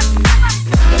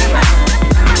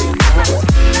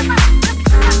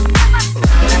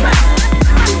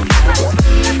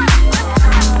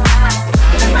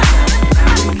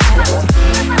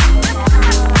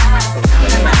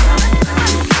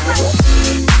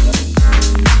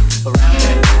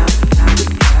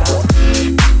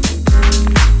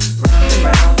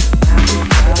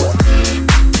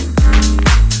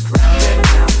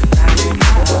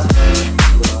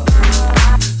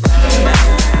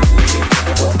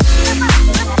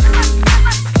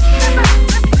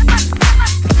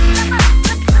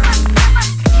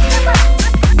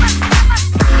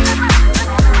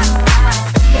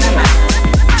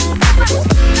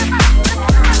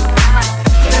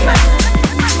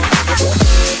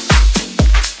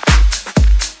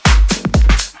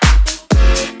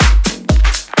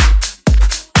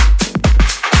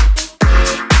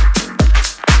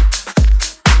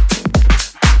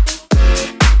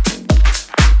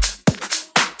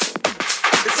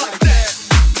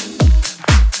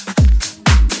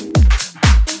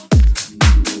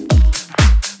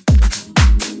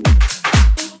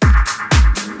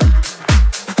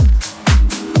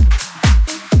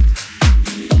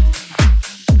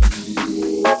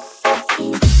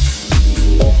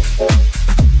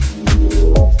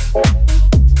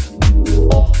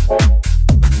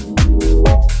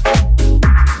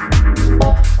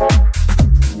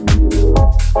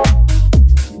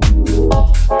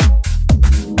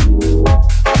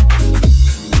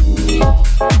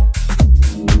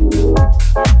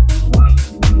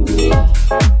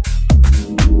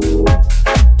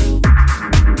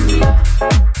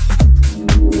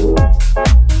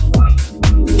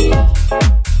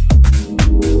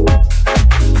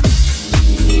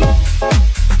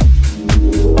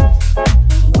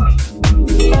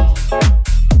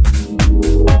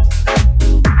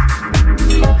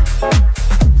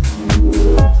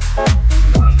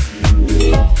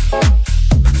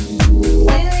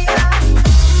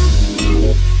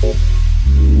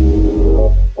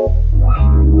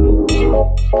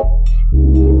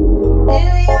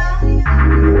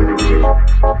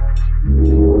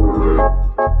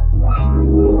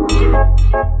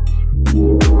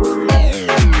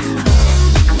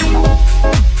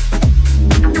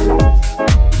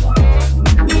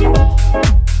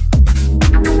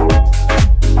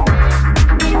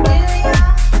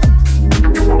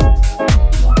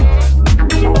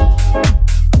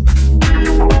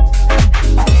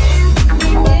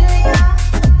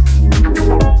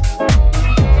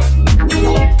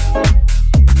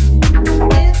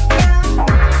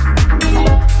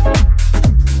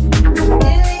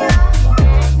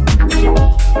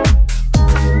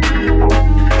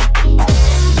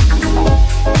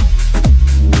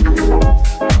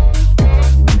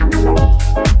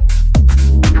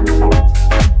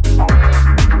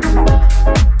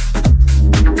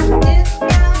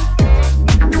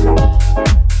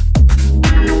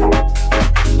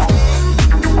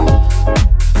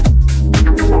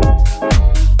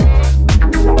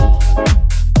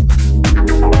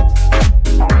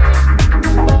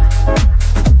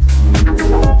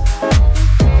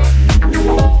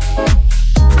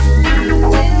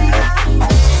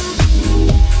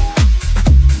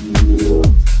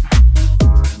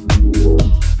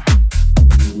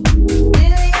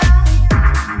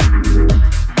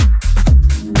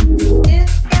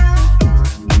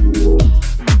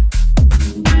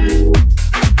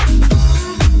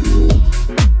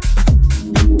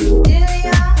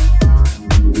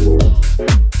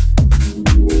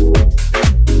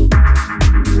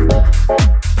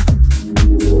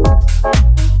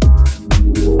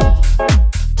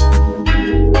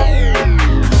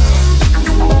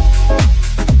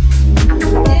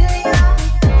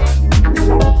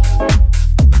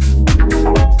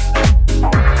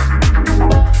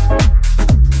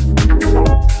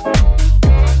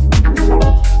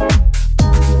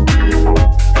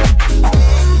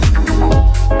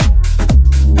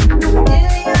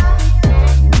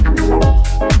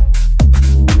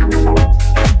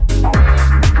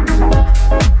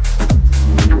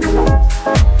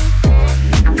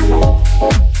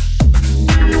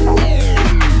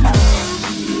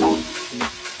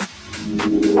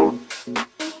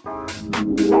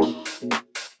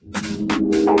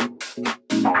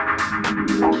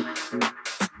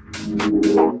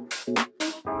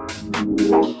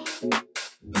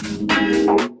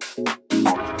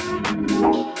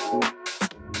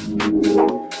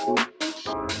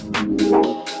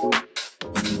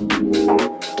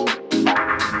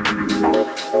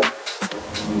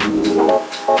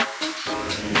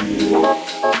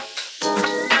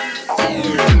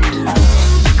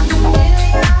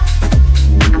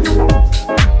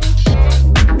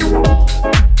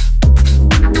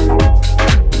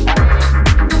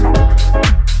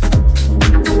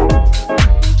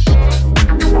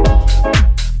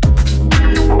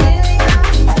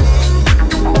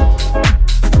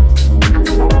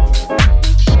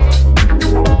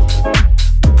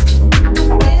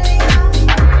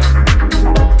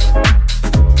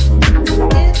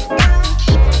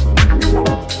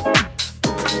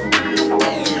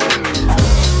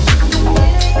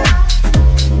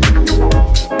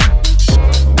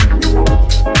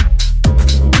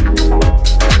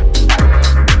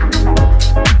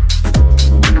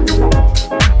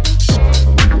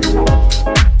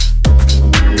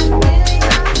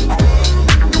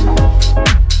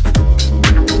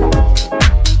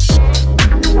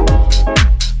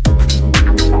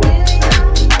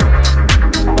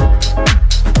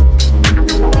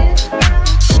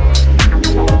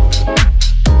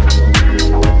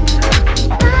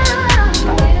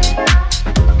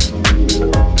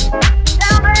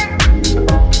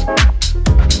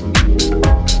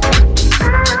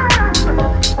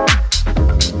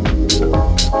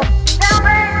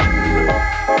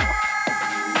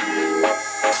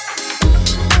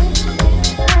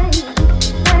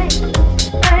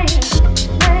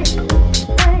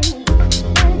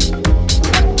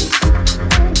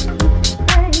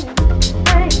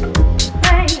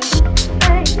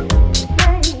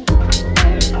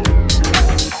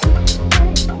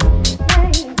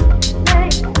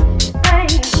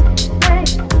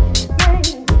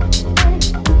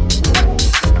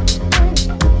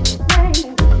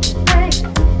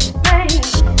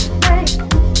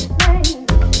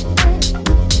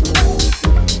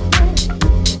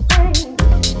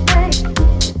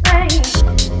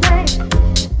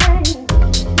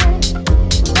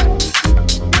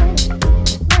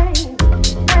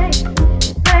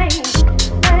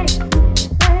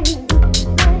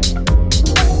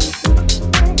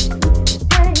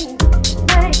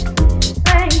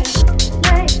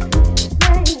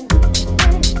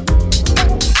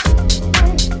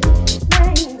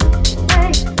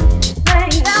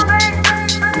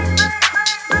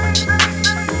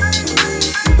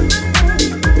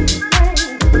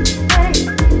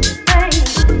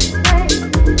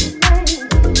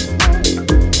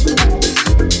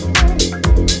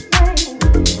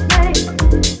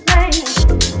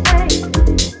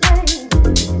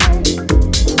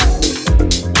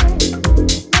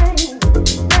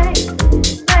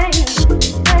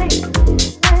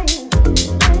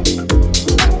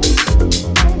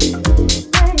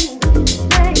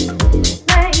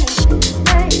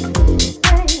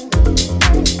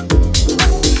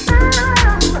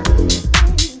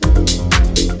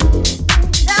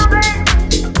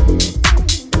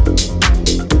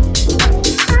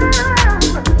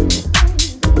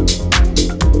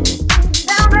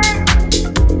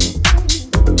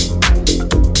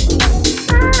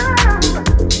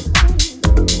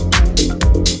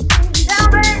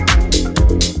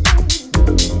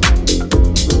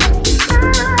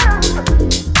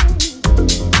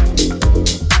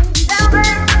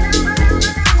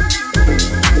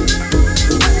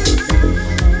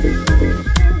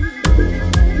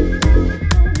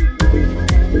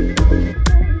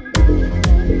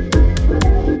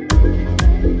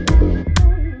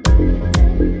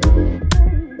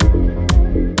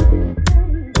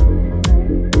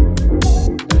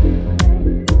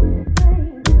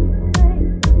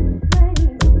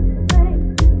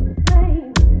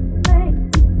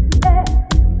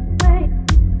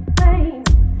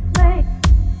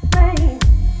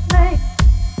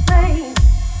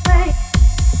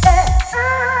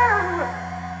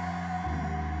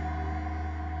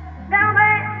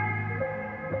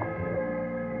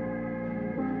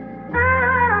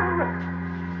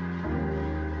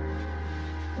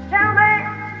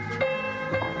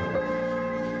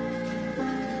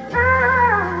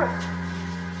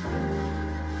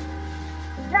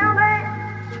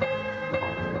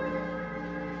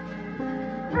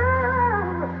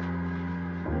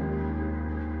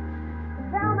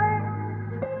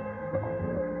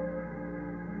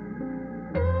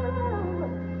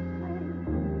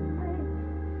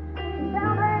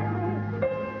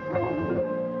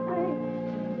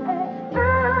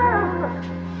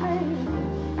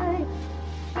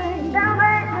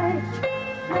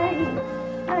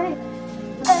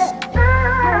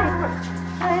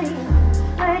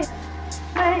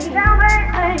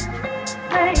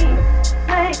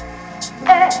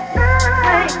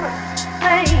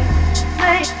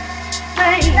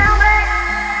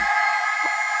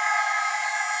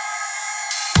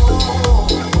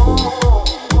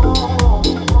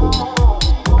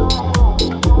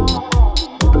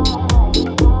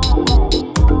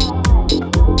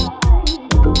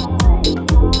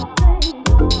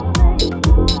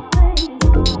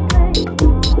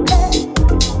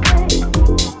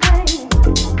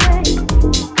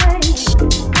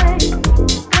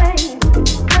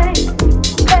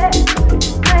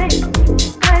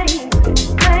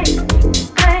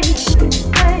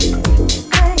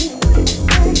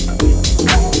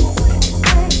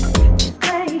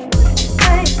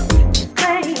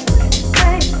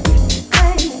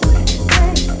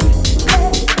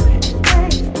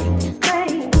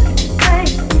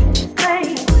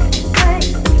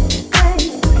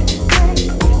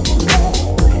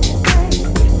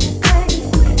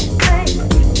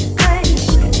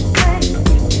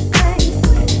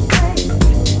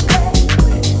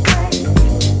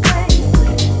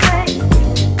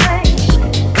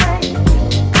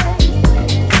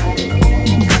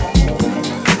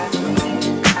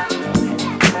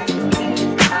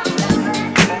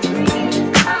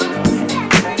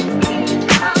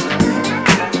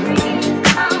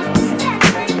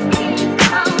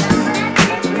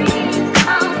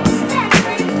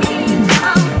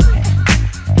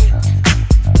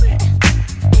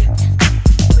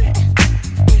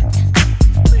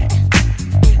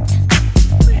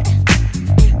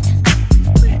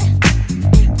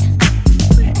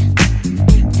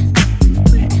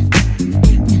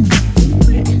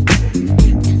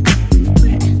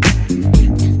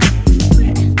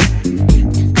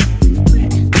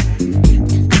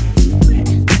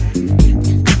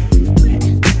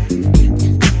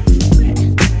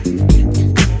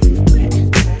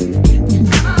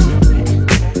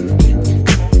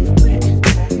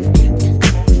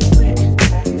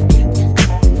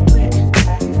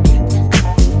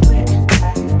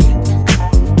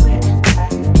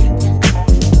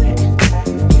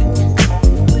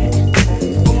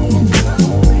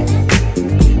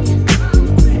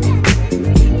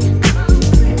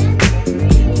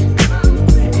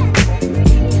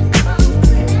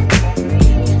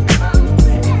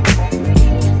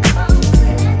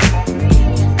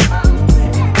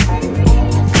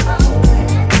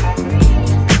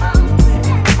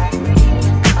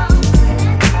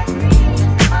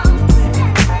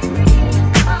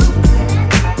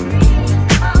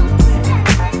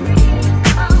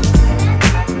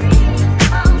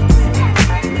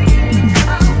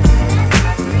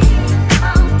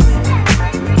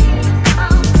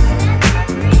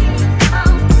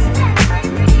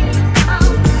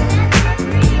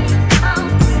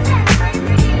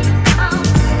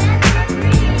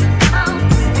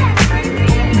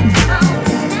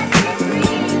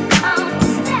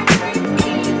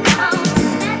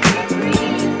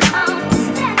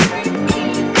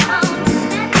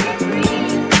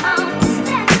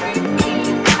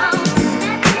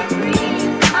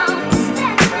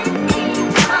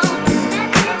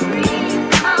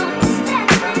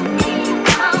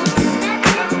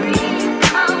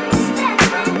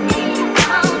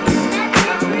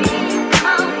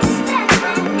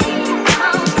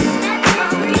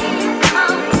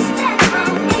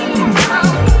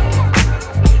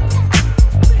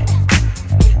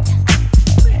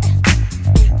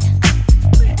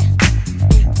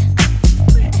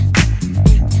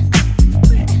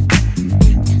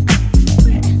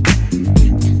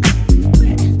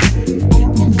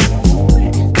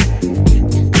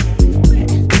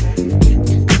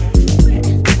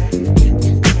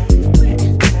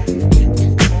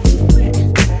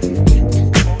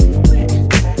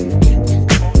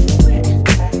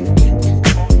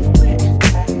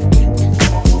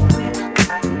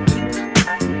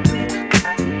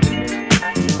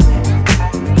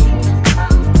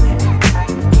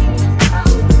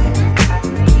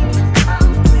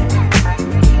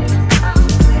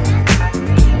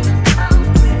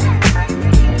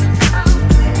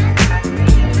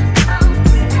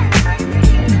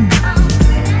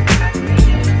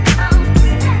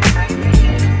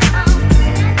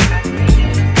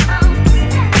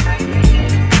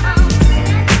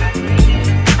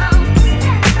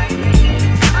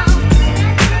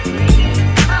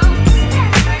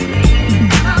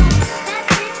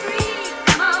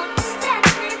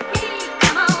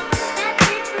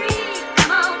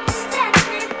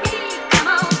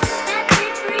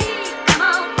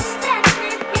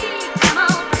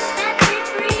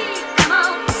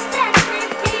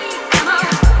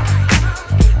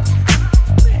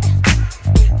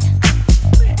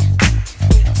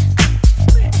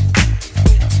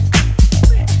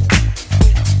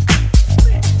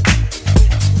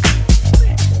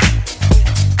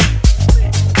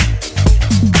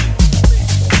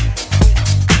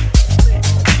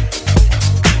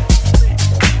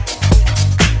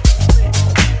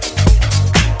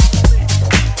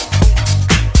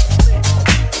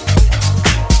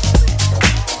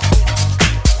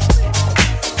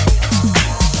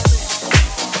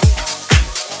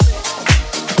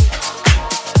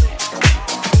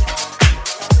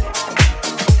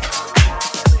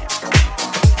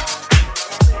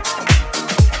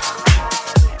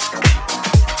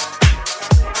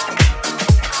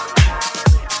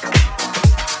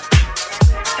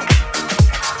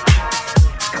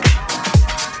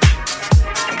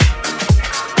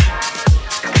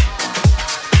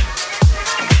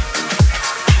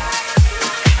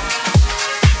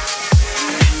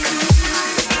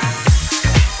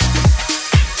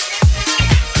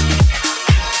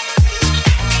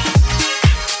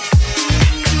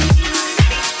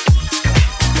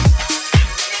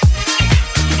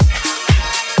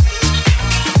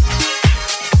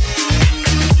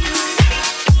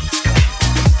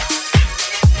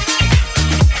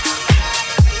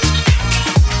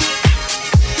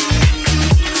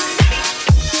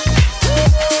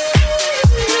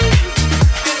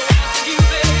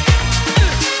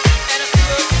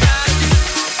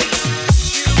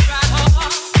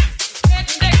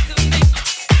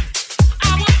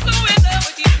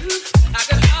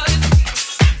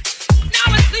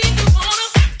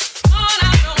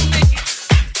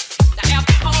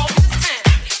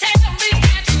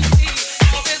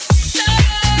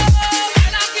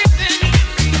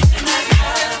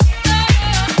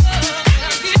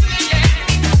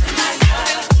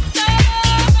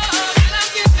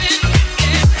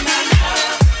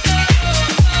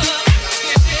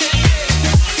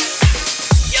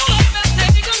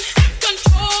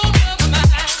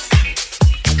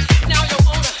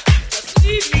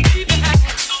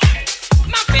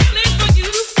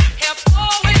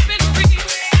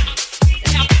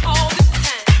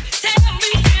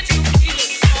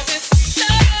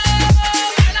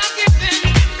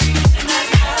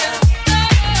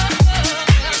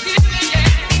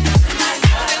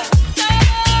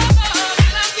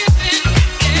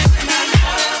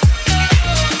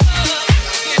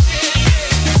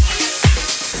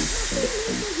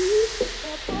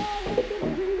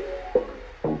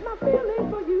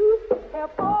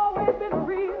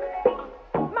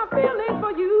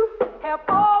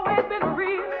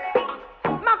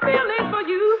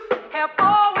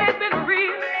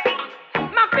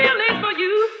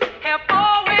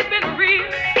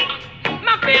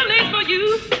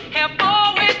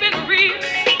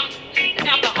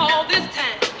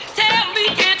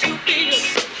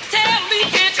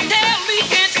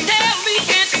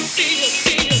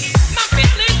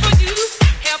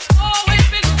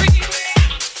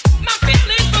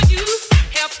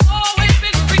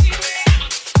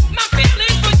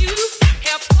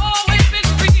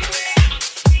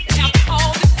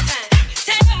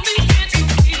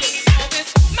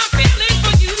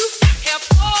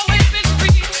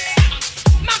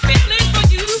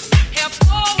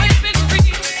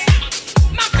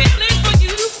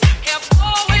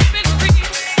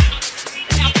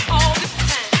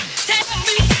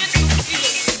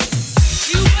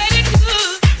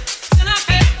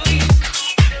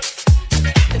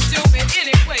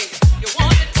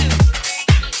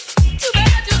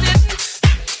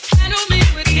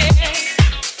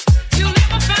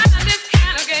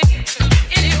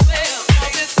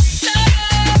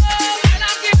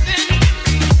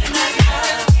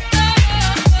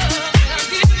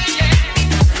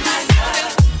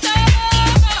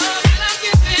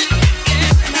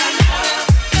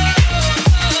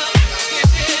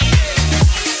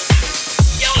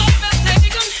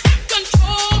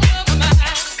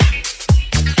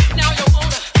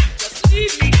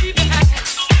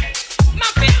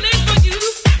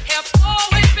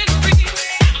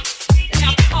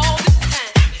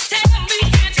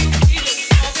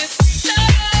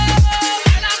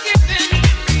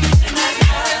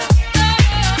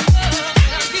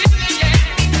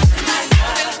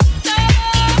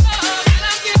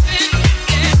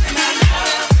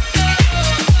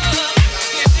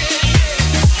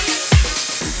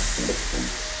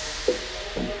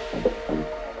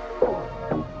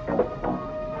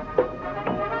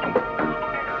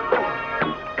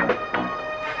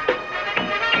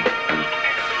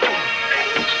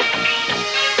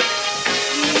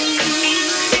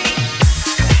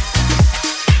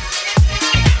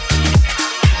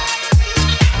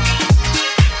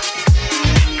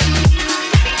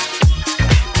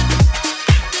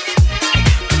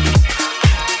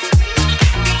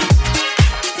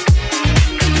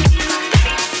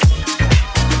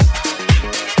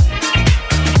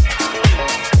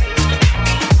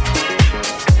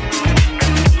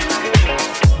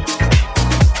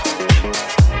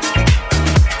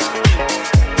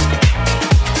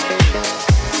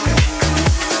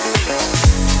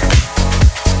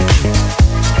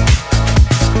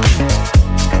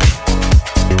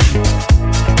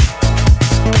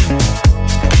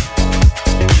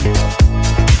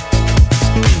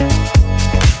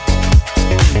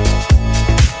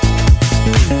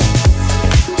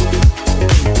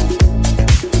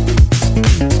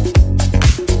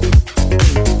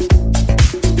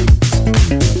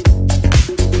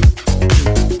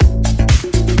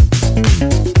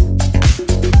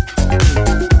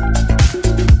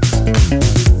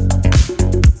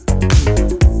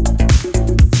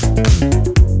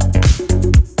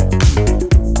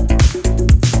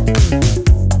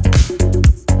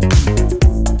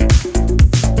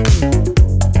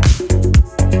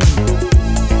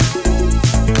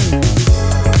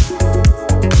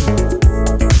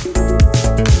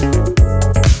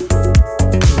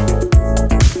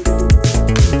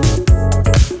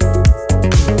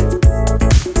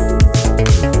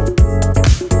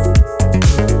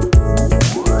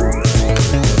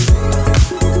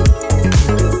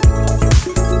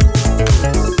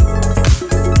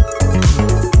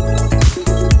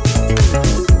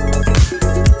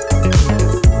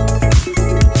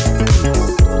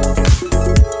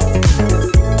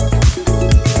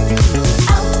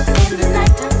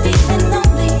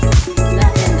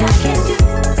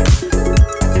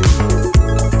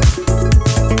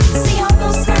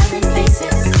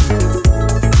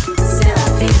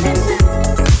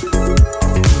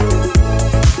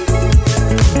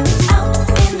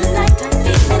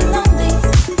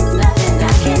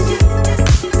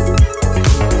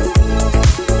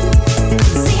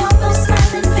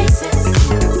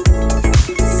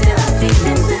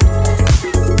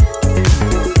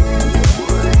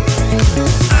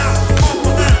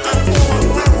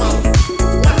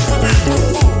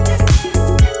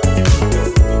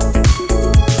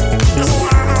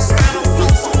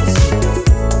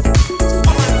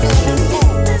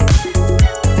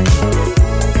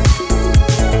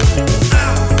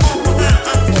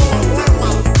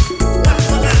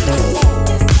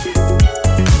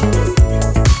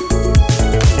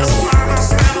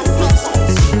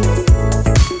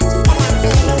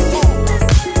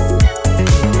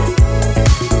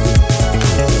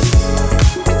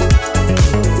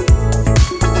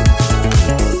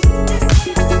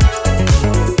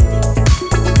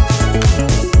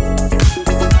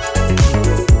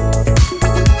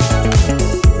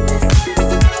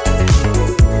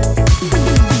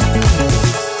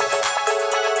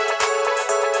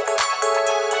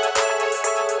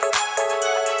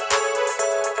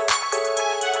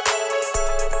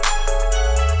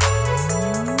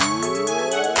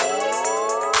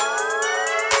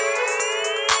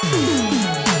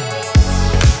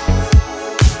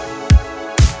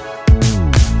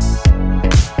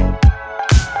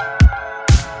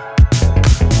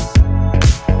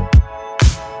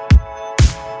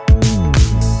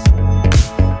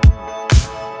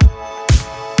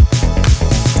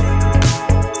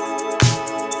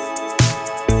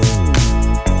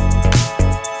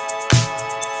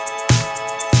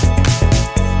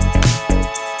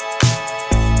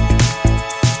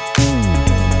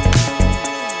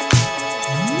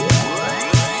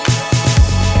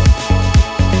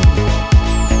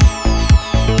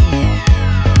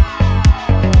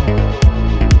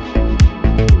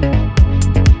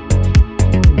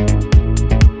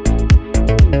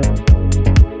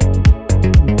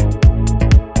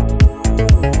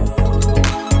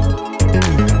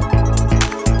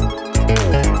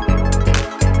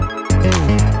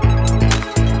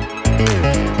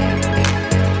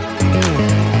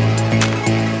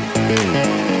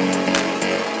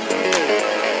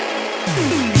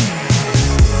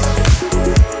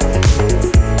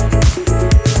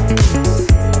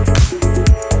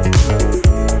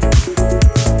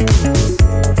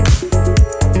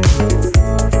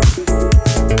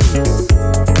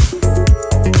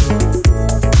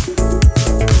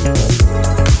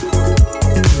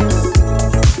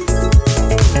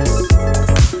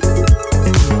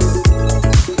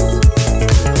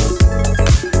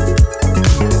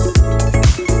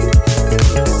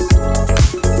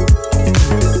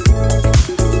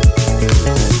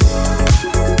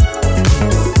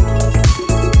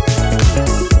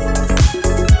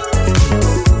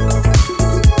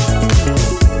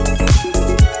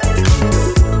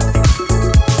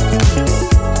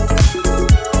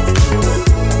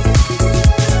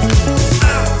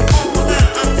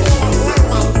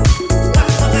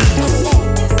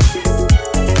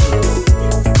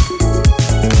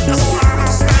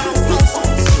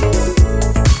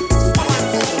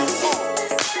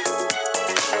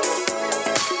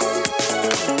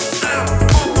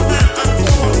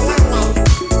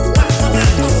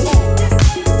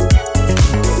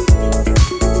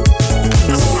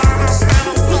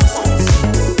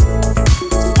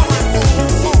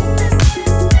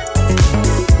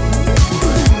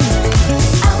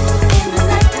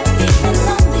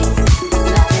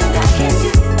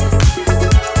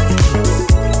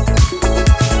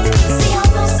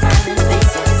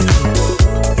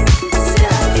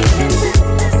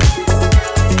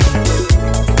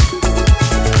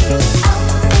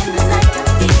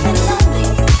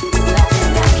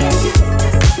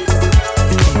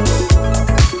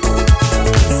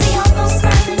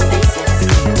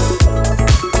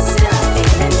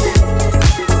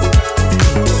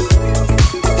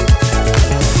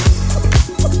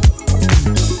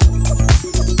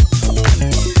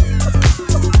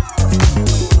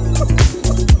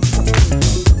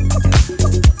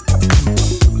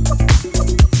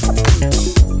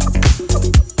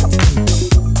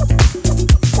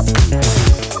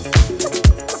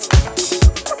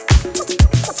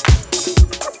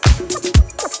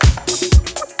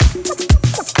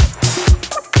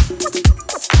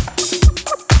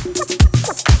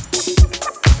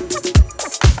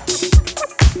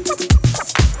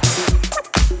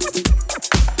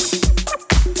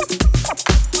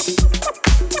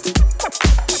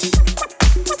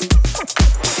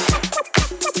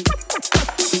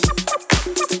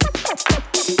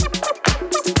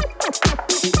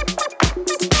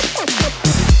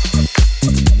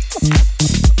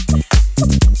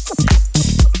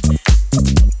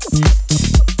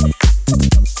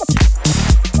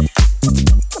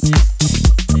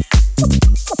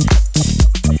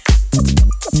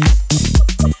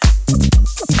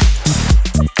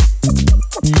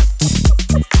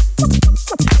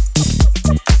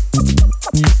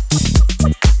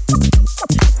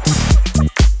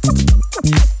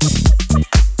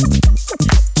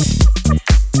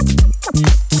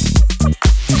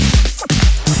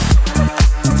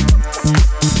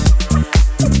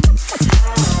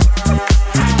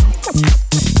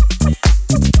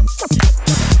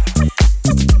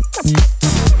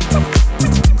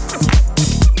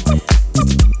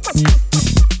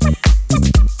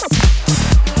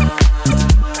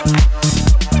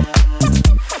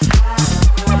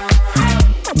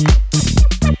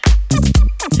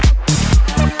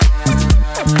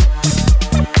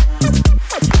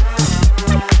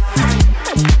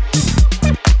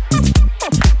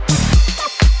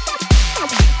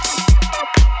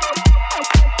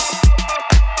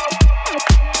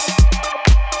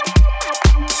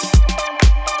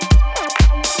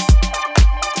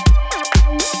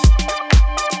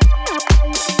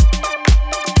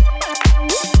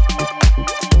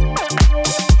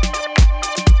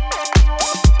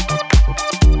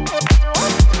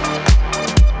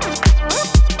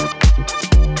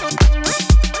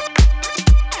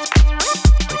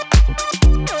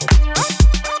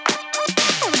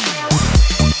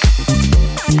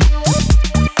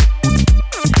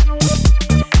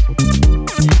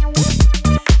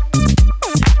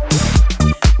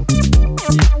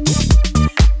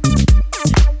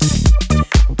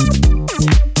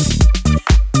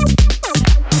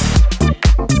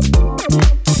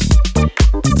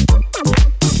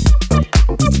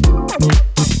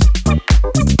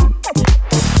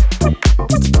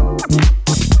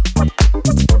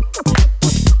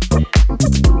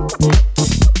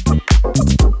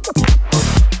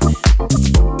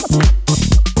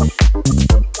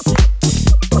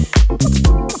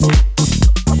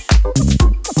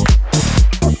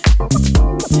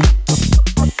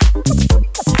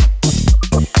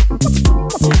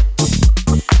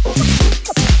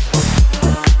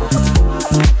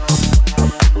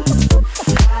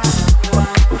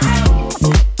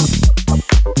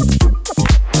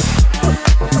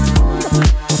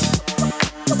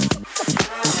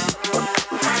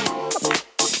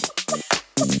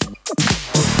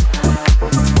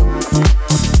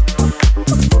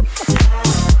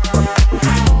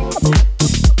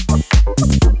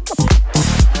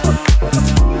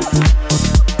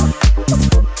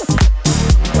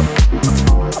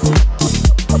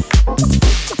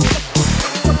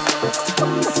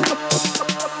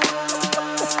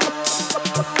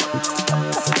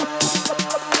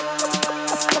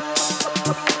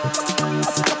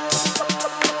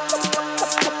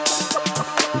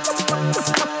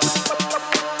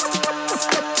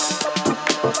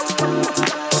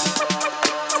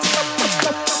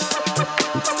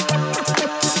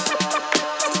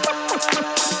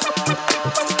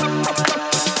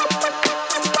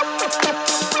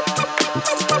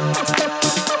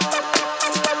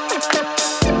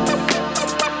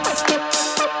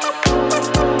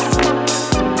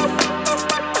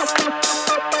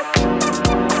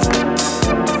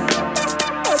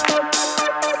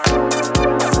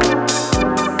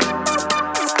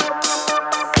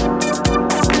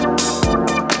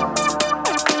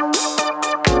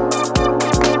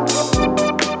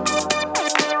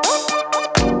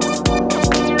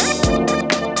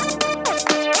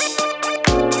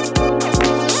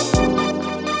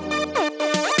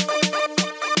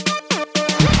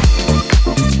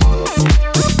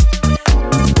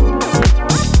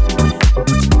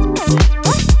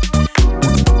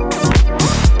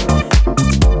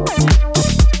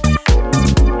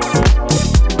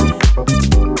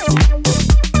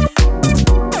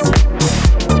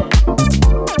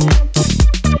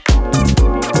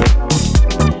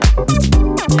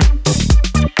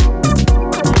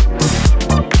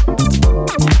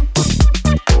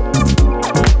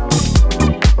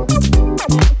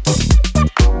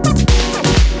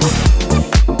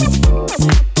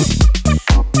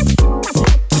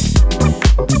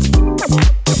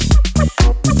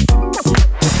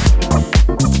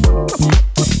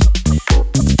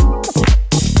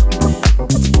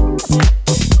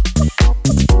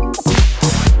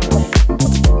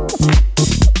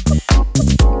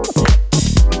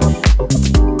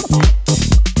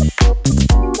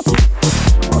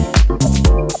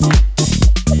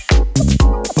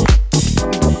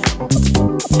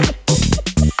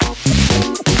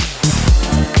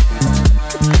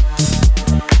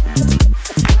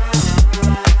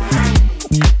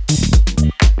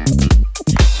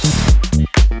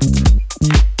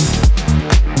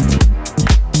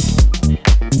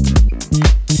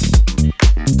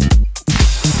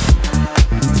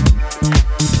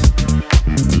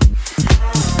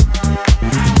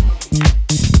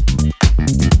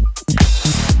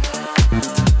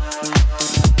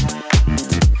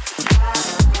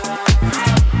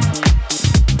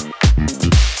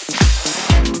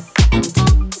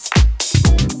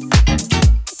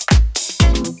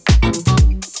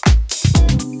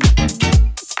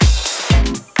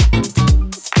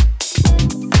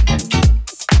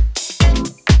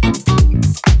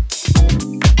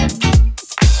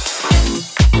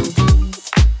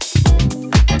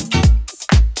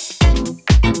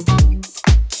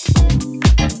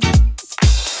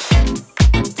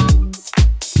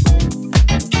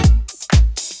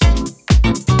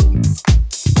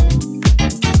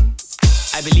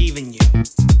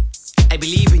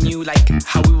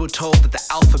 told that the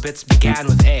alphabets began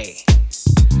with A.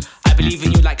 I believe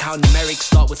in you like how numerics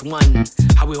start with 1.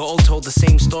 How we were all told the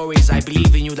same stories. I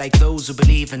believe in you like those who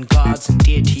believe in gods and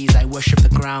deities. I worship the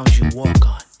ground you walk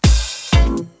on.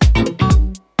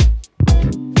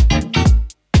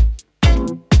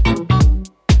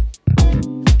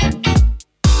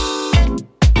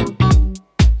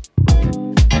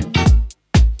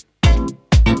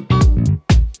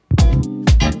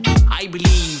 I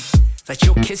believe that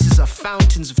your kisses are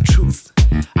fountains of truth.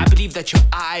 I believe that your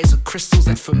eyes are crystals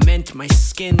that ferment my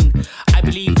skin. I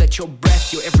believe that your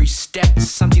breath, your every step is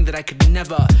something that I could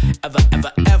never, ever,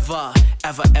 ever, ever,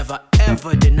 ever, ever,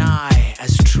 ever deny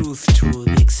as truth to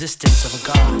the existence of a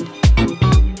God.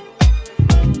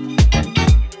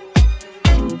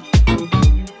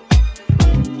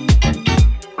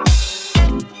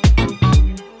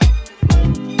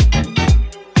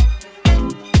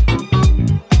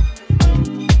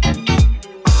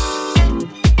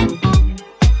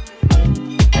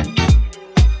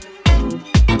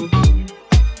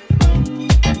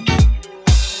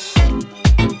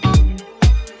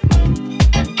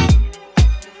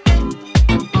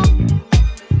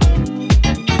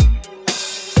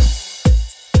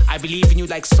 Believe in you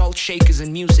like salt shakers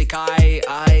and music. I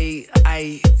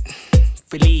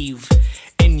believe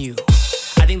in you.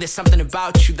 I think there's something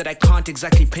about you that I can't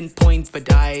exactly pinpoint, but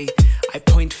I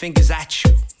point fingers at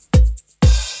you.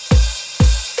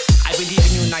 I believe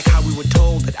in you like how we were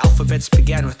told that alphabets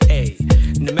began with A,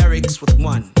 numerics with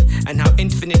 1, and how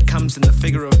infinite comes in the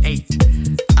figure of 8.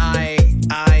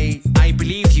 I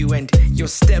believe you, and your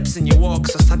steps and your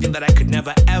walks are something that I could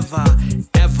never, ever,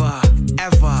 ever,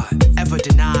 ever, ever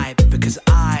deny, because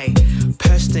I,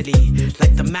 personally,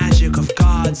 like the magic of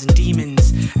gods and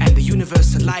demons and the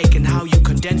universe alike, and how you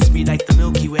condense me like the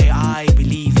Milky Way. I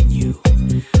believe in you.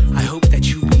 I hope that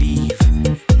you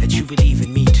believe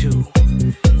in me too,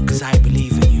 because I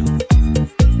believe in you.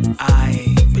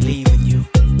 I believe in you.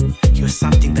 You're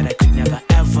something that I could never,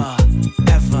 ever,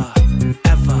 ever,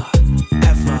 ever,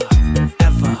 ever,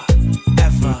 ever,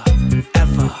 ever,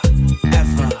 ever,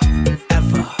 ever,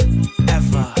 ever,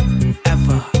 ever,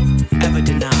 ever, ever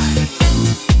deny.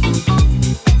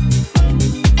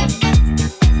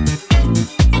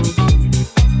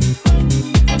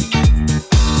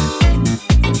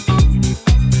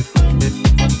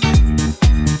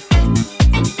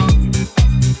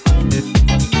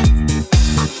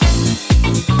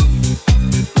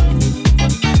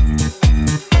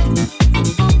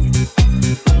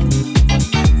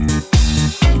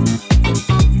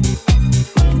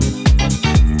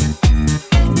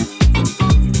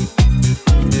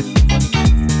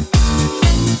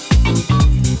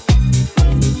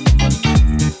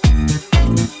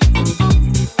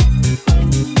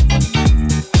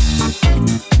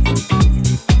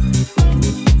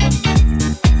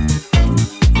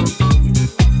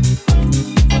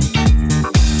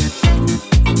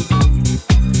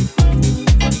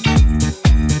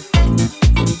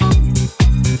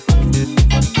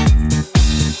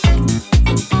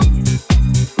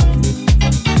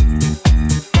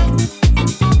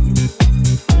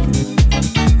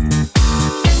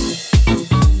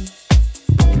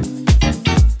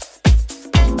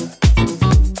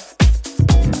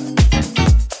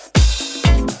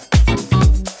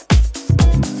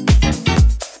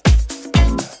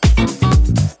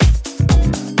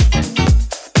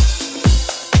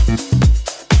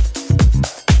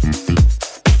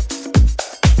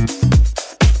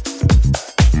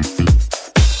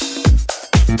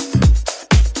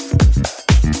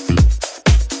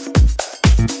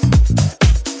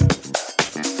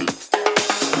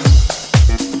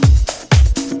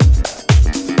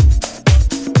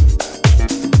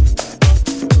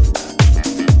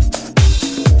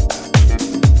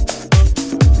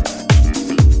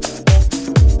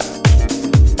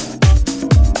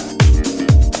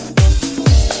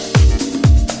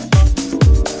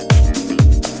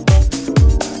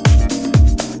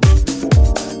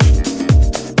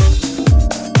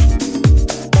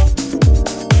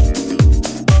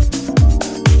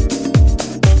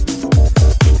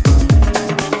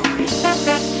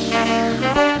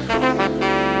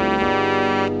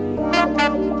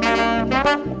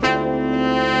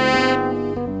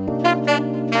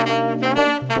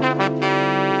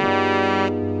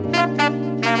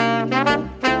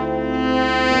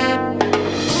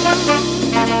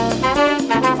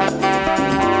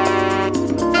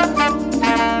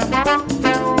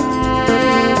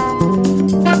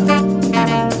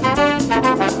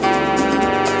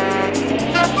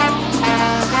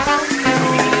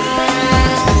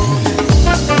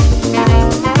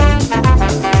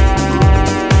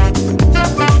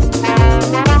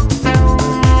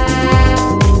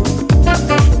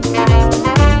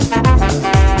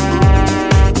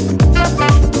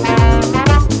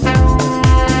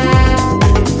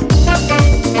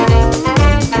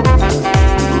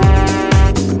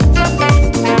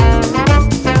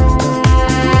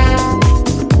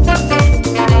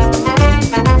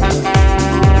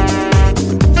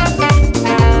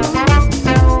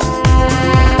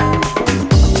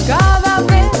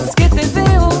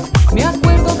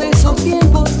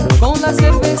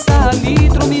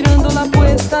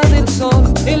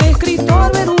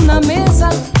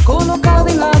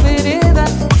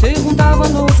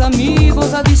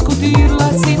 amigos a discutir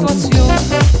la situación.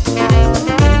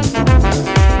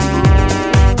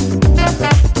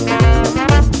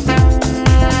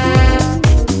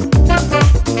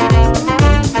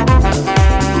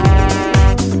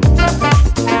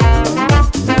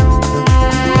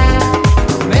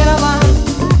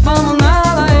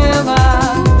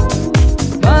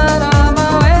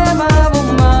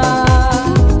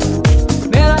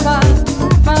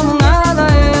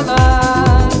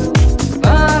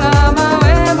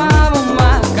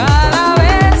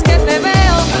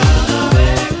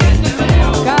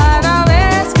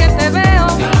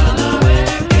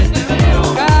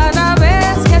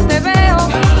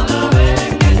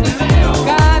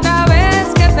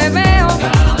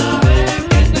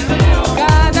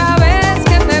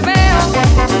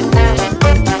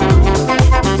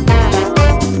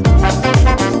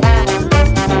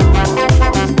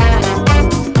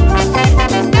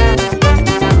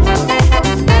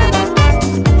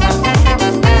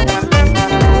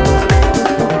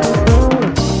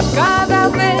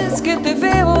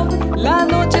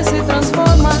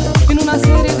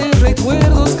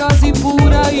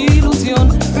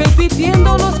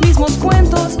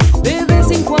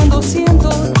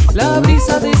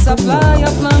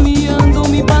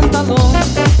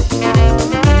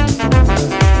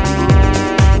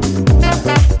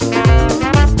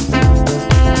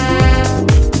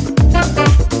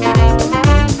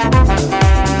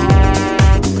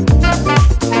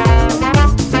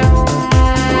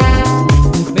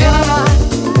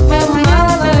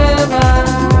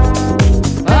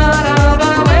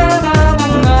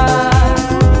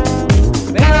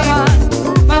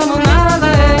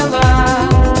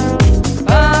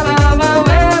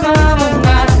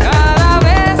 Cada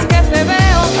vez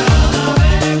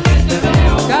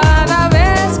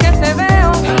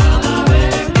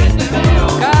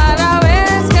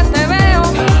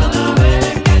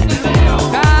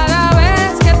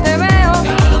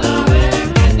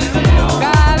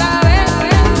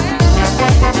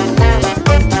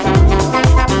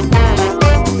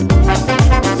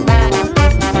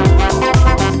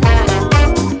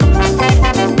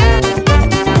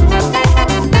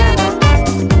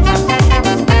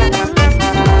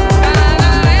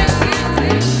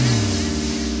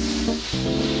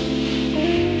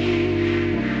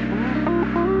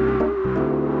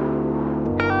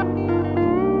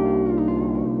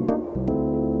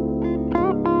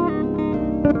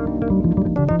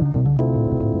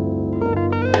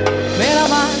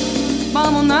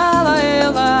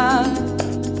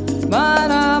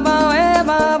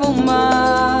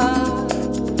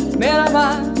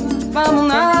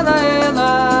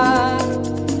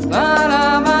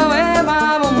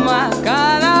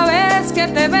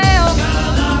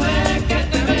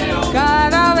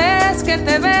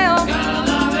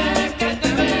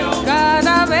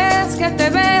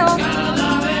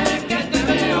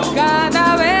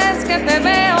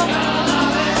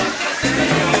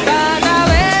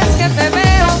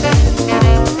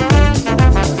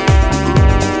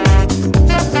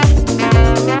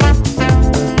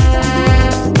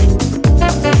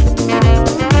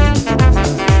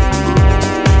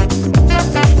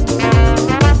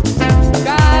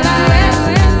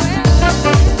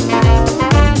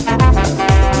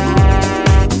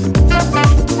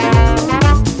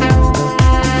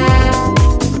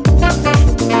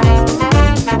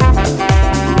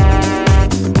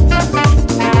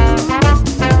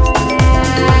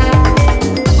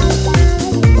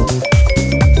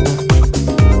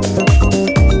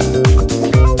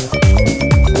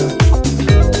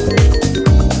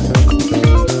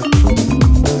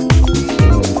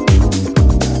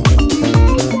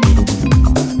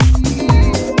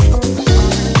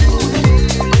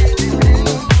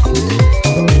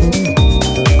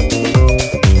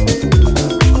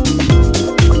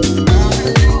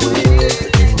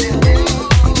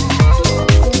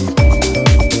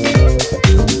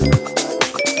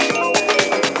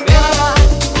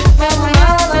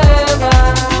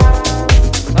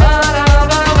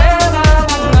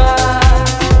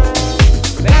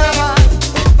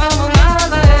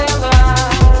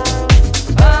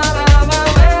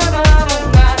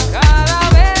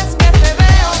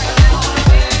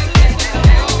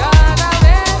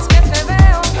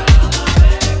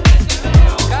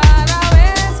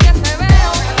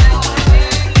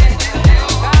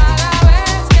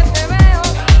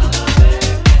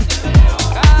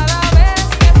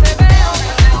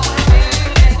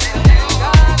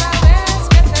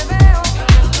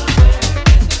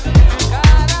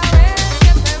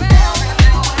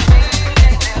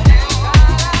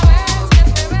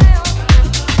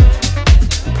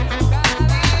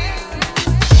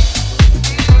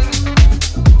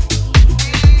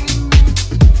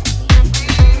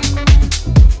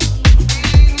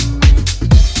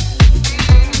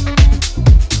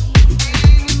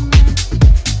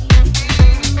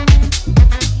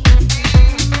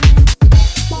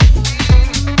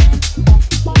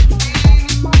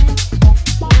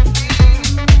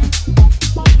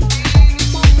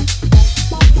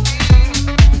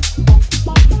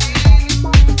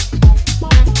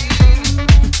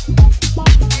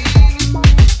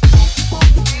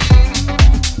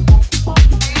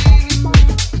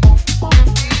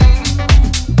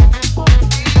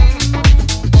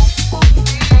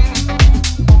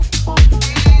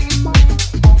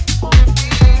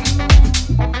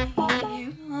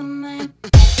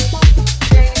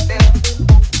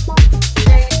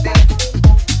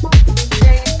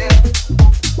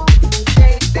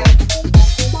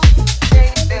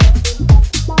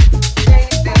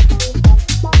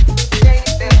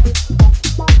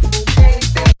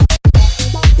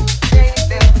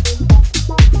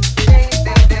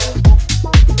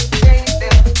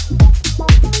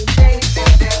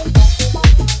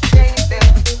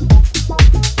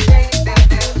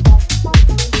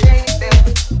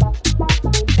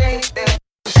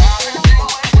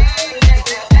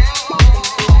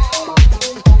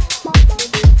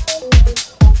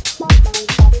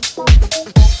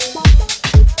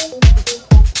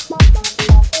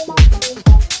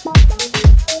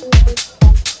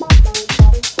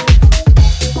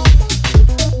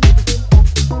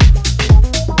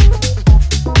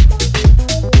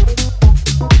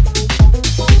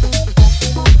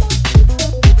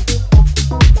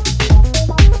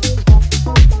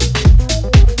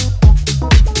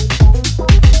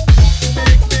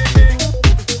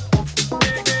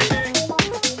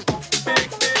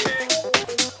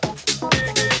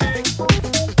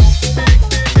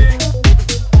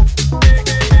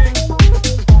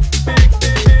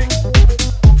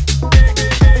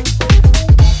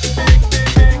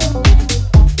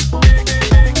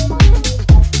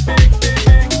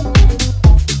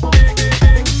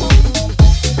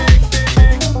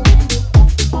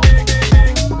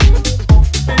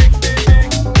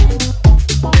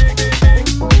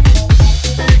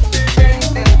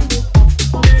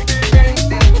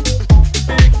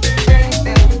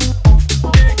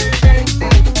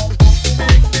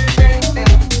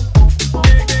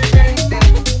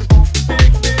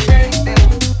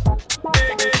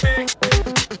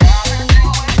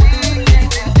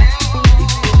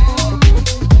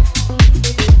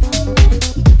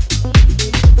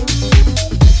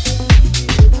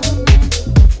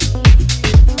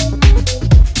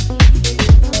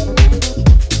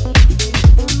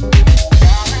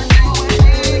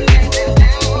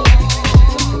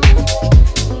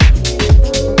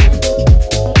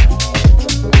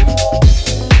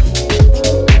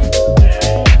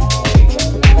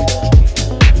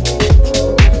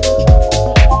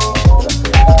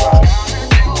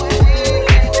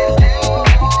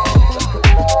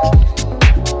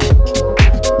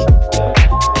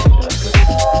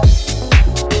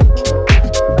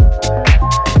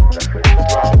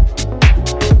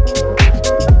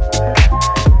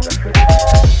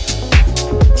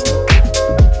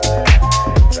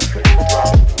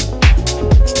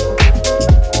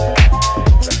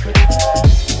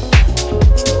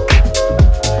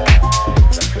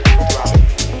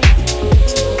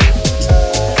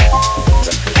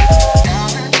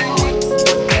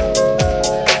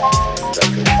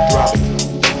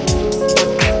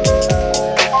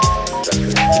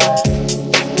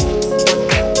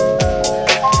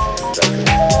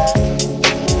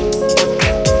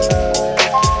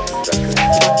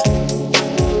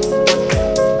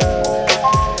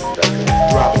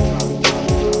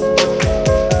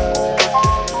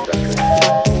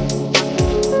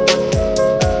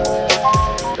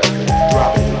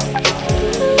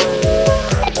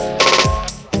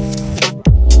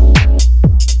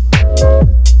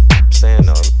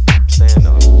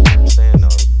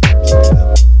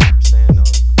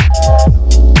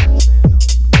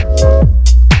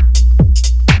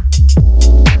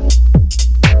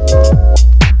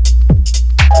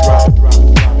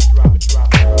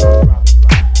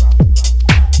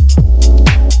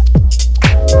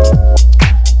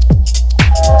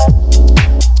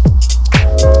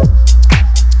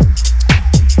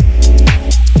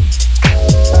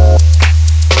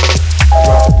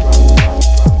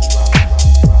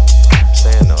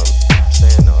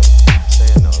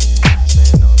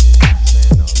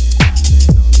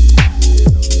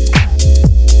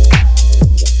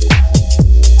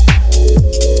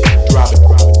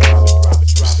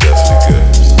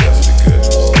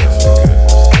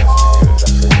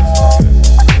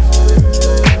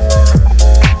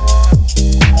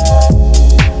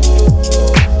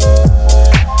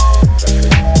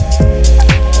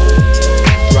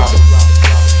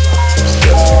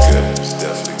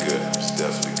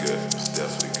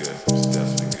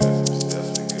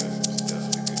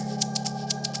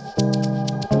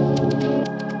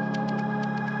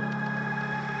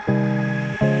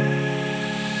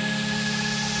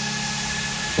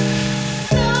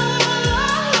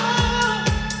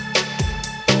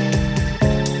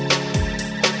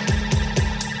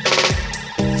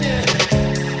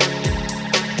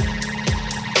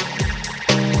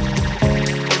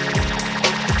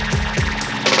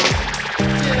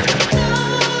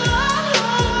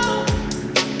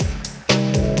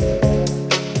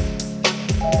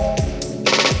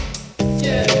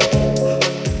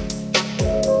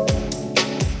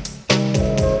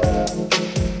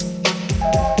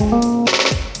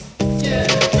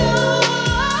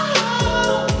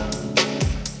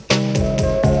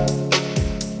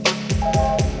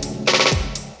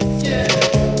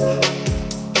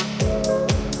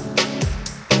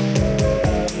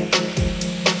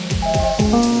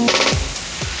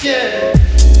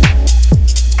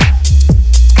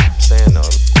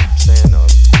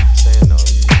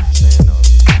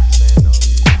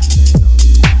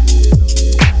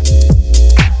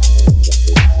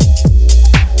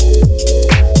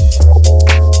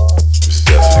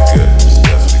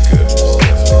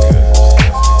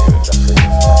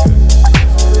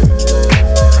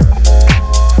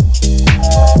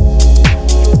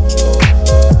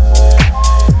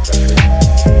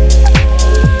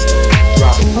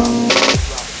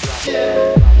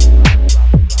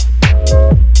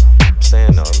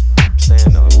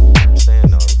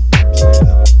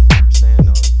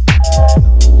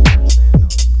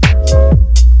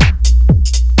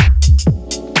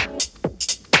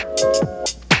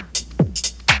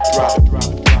Drop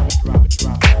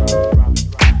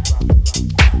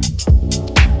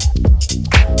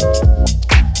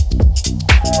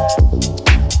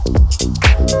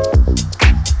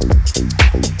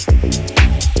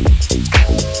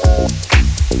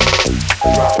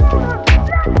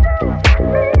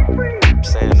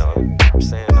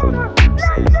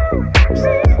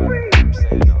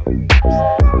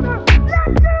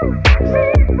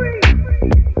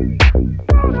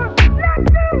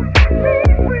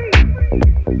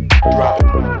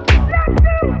it.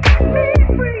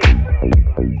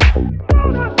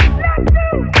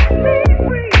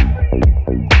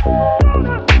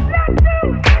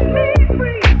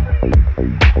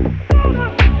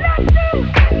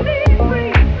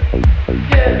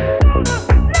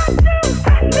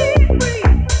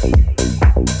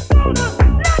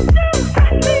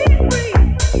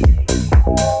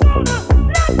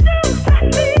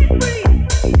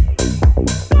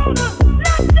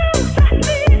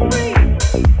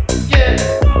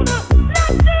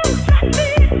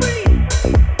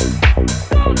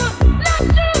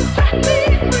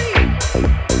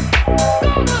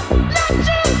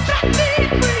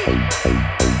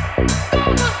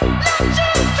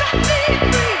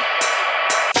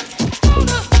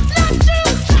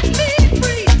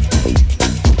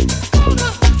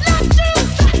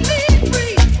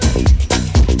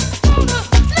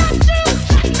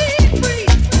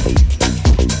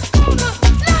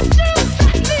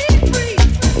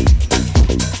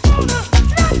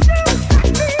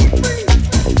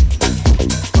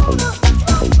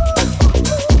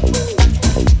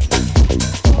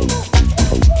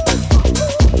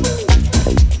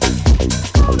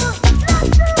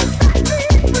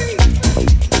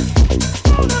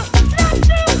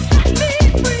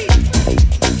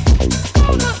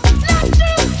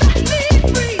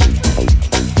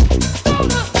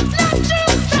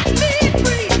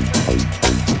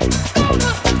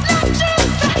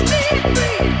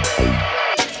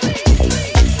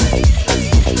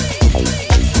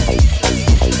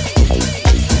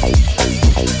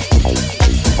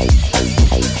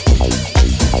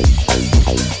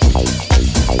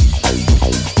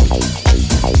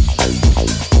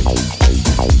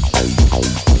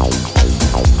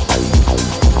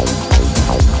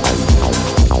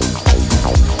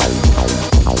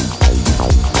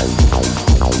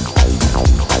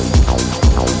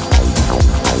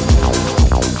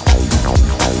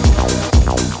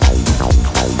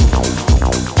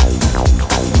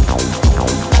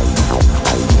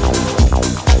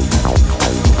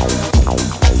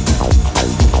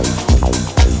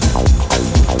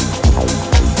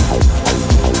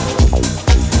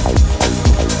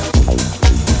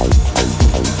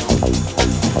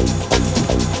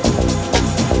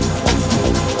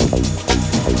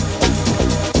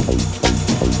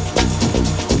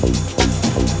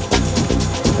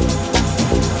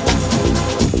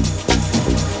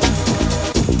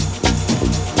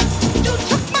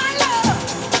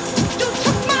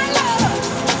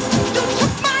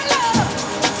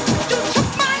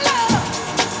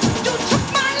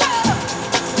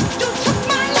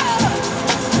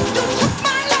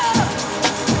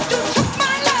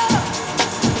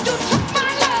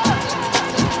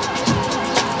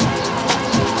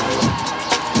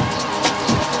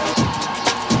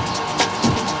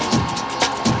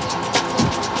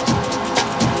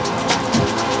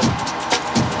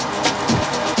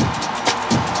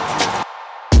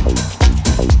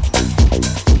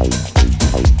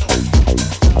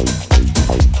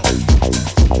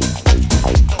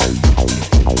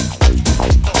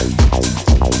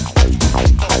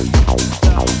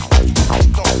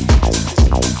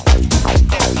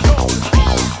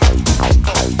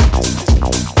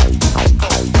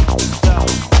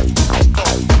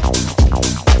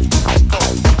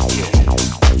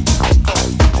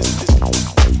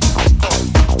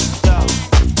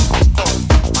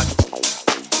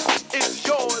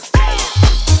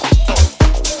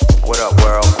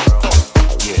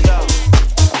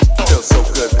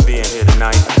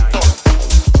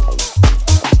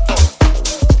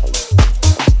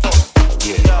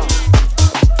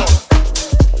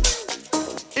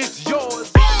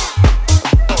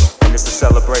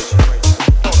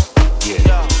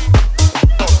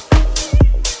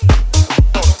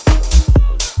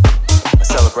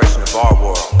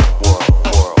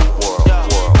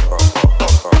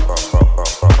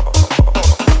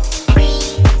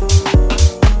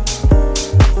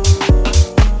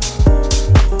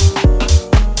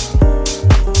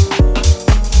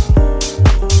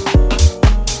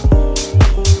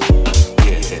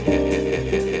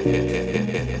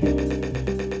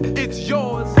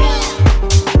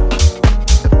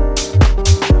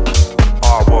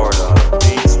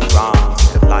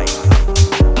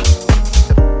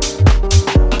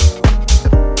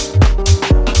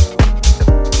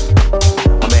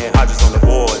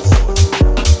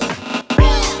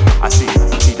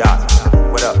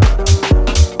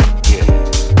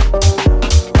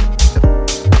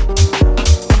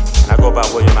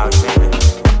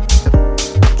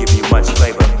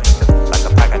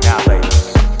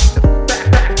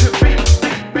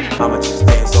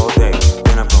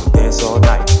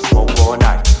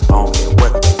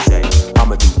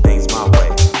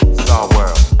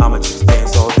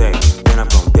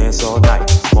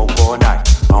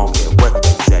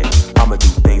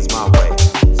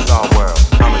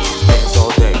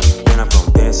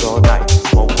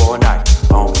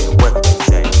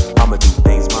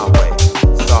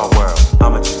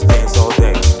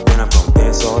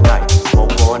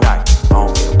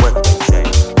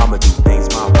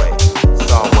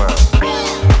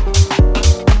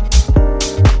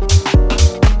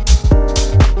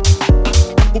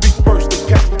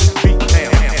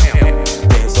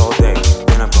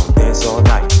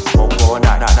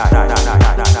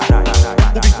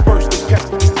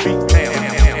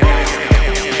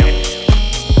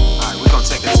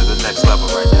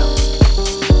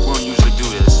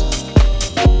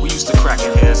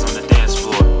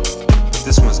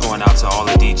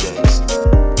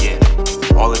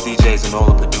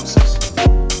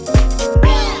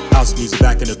 house music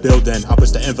back in the building. I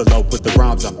push the envelope with the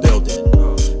rhymes I'm building.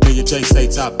 Me and Jay stay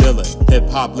top billing. Hip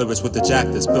hop lyrics with the jack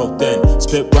that's built in.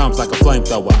 Spit rhymes like a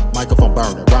flamethrower. Microphone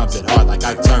burner. Rhymes it hard like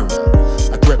Ike Turner.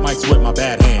 I grip mics with my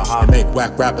bad hand and make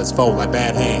whack rappers fold like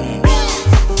bad hands.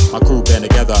 My crew band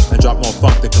together and drop more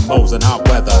funk than combos in hot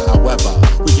weather. However,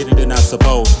 we get it in, I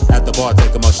suppose. At the bar,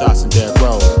 taking more shots and dead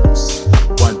rows.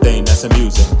 One thing that's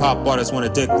amusing, pop artists wanna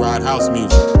dick ride house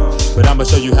music, but I'ma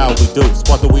show you how we do.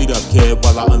 Spark the weed up, kid,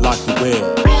 while I unlock your wig.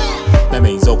 That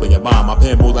means open your mind. My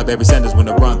pen move like Barry Sanders when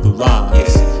I run through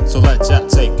lines. So let Jack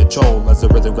take control as the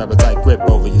rhythm grab a tight grip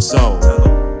over your soul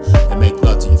and make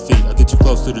love to your feet. I'll get you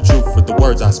close to the truth with the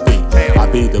words I speak. I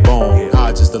be the bone,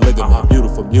 I just the ligament.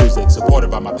 Beautiful music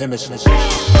supported by my penmanship.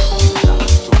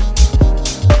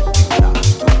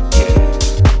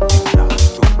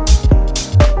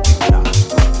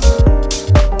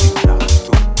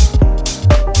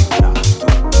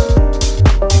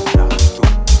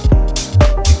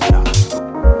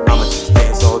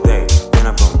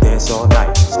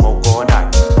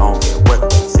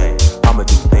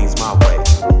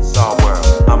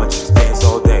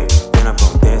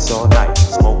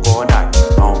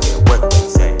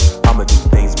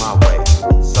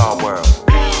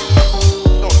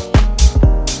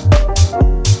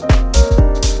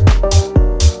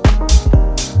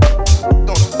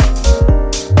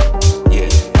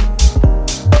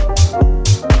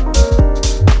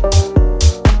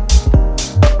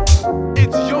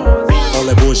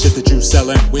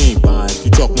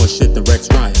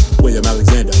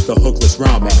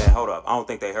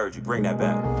 Bring that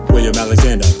back. William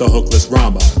Alexander, the hookless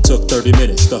rhymer. Took 30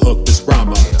 minutes to hook this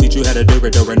rhymer. Teach you how to do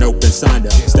it or an open signer.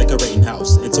 Decorating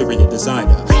house, interior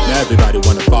designer. Now everybody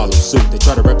wanna follow suit. They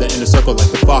try to rep the inner circle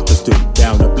like the Fockers do.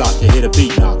 Down the block, you hit a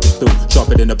beat, knock it through.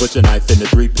 Sharper than a butcher knife in a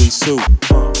 3-piece suit.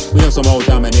 We on some old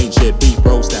dominating shit, beat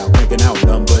bro style, cranking out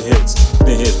number hits.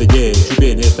 Been here for years, you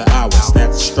been here for hours.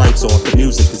 Snap the stripes off, the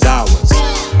music is ours.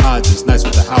 I just nice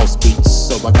with the house beats,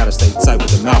 so I gotta stay tight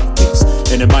with the mouthpiece.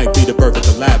 And it might be the perfect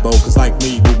collabo, cause like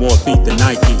me, we more feet than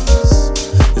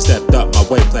Nikes. You stepped up my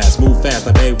weight class, move fast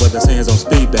like Mayweather's hands on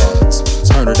speed bags.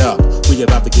 Turn it up, we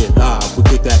about to get live. We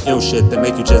kick that ill shit that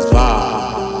make you just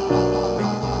vibe.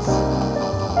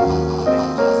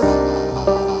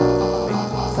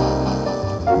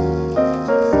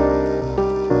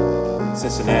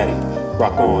 Cincinnati,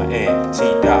 rock on, and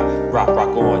T-Dot, rock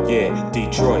on, yeah.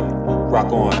 Detroit,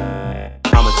 rock on.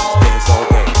 I'ma just dance all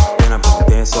day, then I'm gonna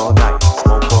dance all night,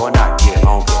 smoke all night, yeah. I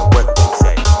don't care what they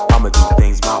say, I'ma do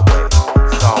things my way.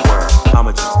 It's all world.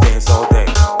 I'ma just dance all day,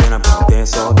 then I'm gonna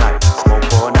dance all night,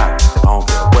 smoke all night. I don't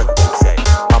care what they say,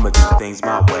 I'ma do things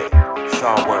my way. It's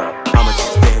all world. I'ma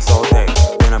just dance all day,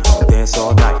 then I'm gonna dance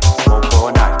all night, smoke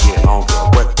all night, yeah. I don't care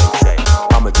what they say,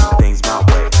 I'ma do things my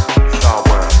way. It's all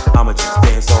world. I'ma just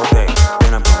dance all day,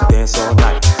 then I'm gonna dance all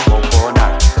night, smoke all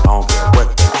night. I don't care what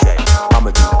they say,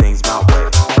 I'ma do things my way.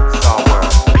 It's all world.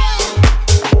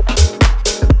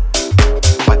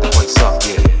 Light the place up,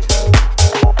 yeah.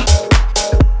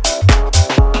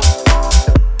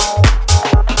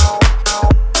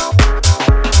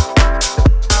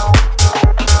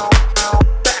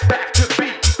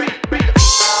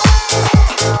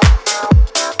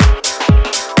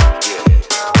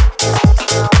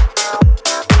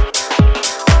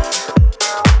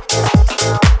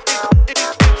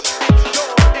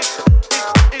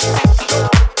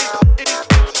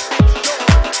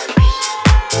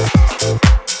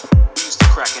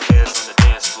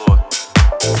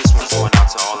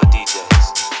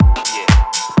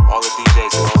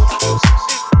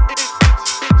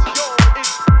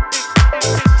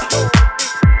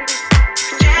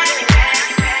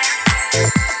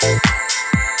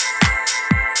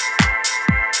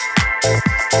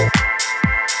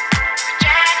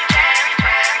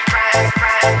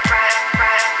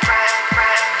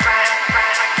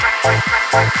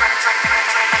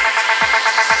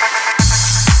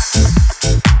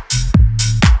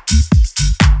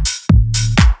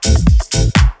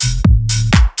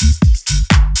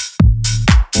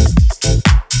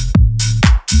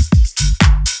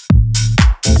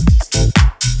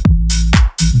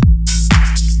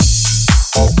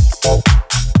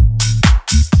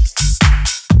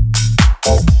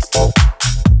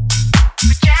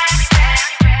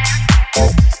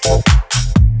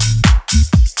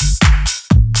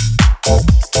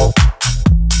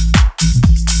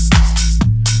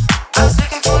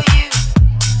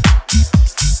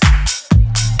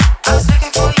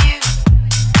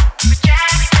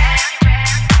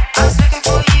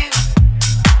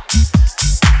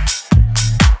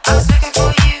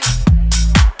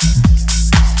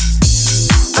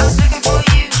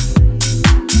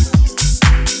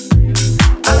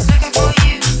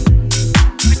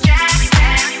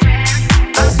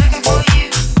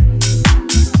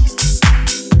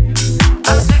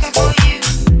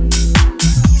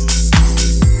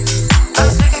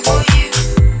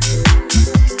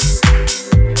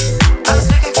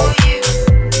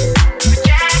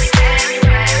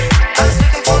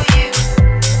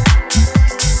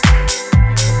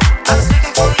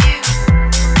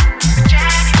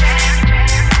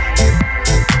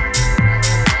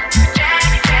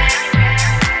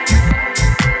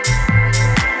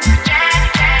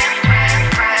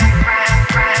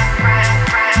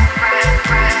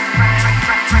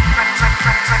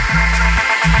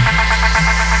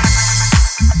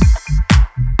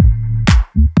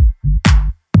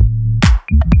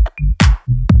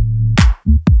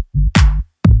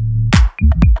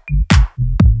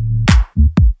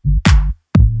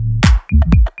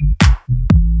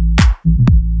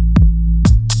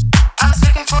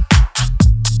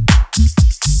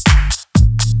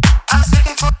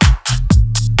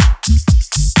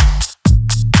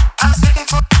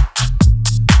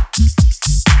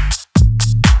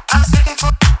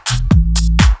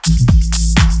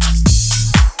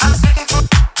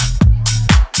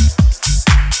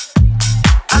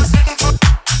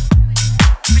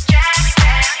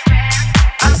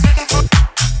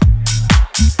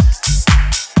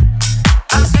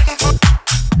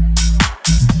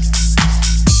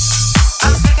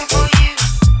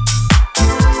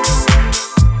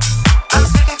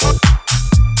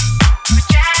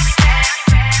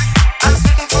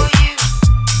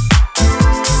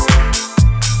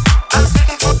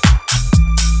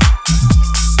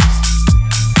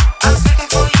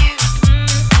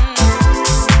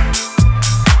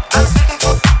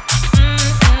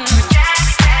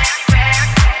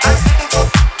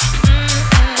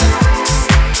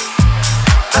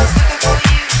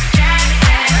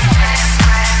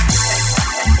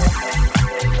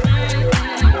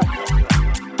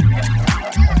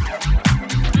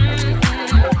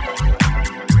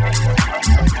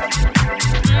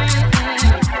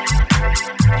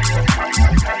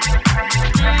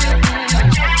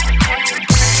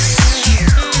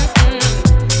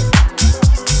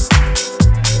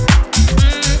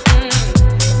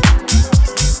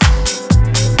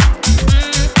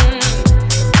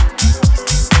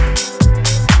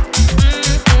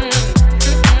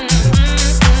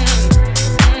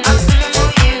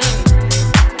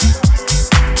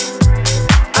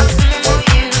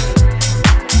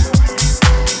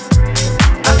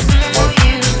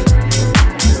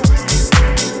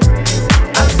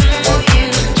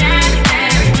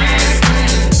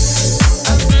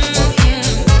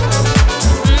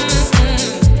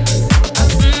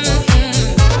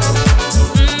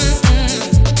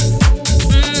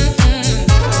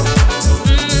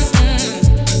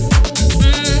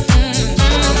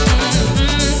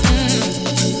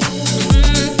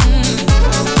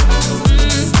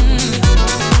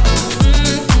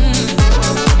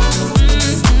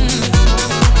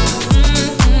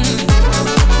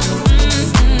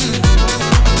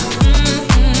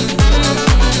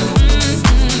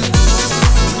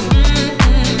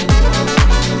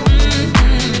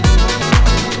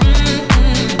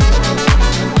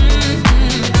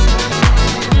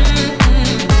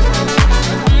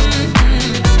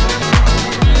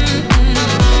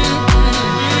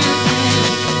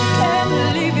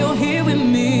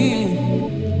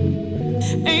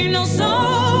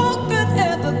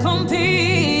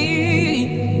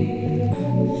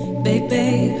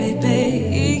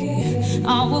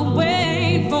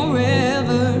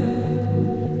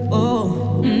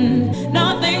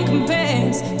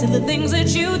 things that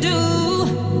you do.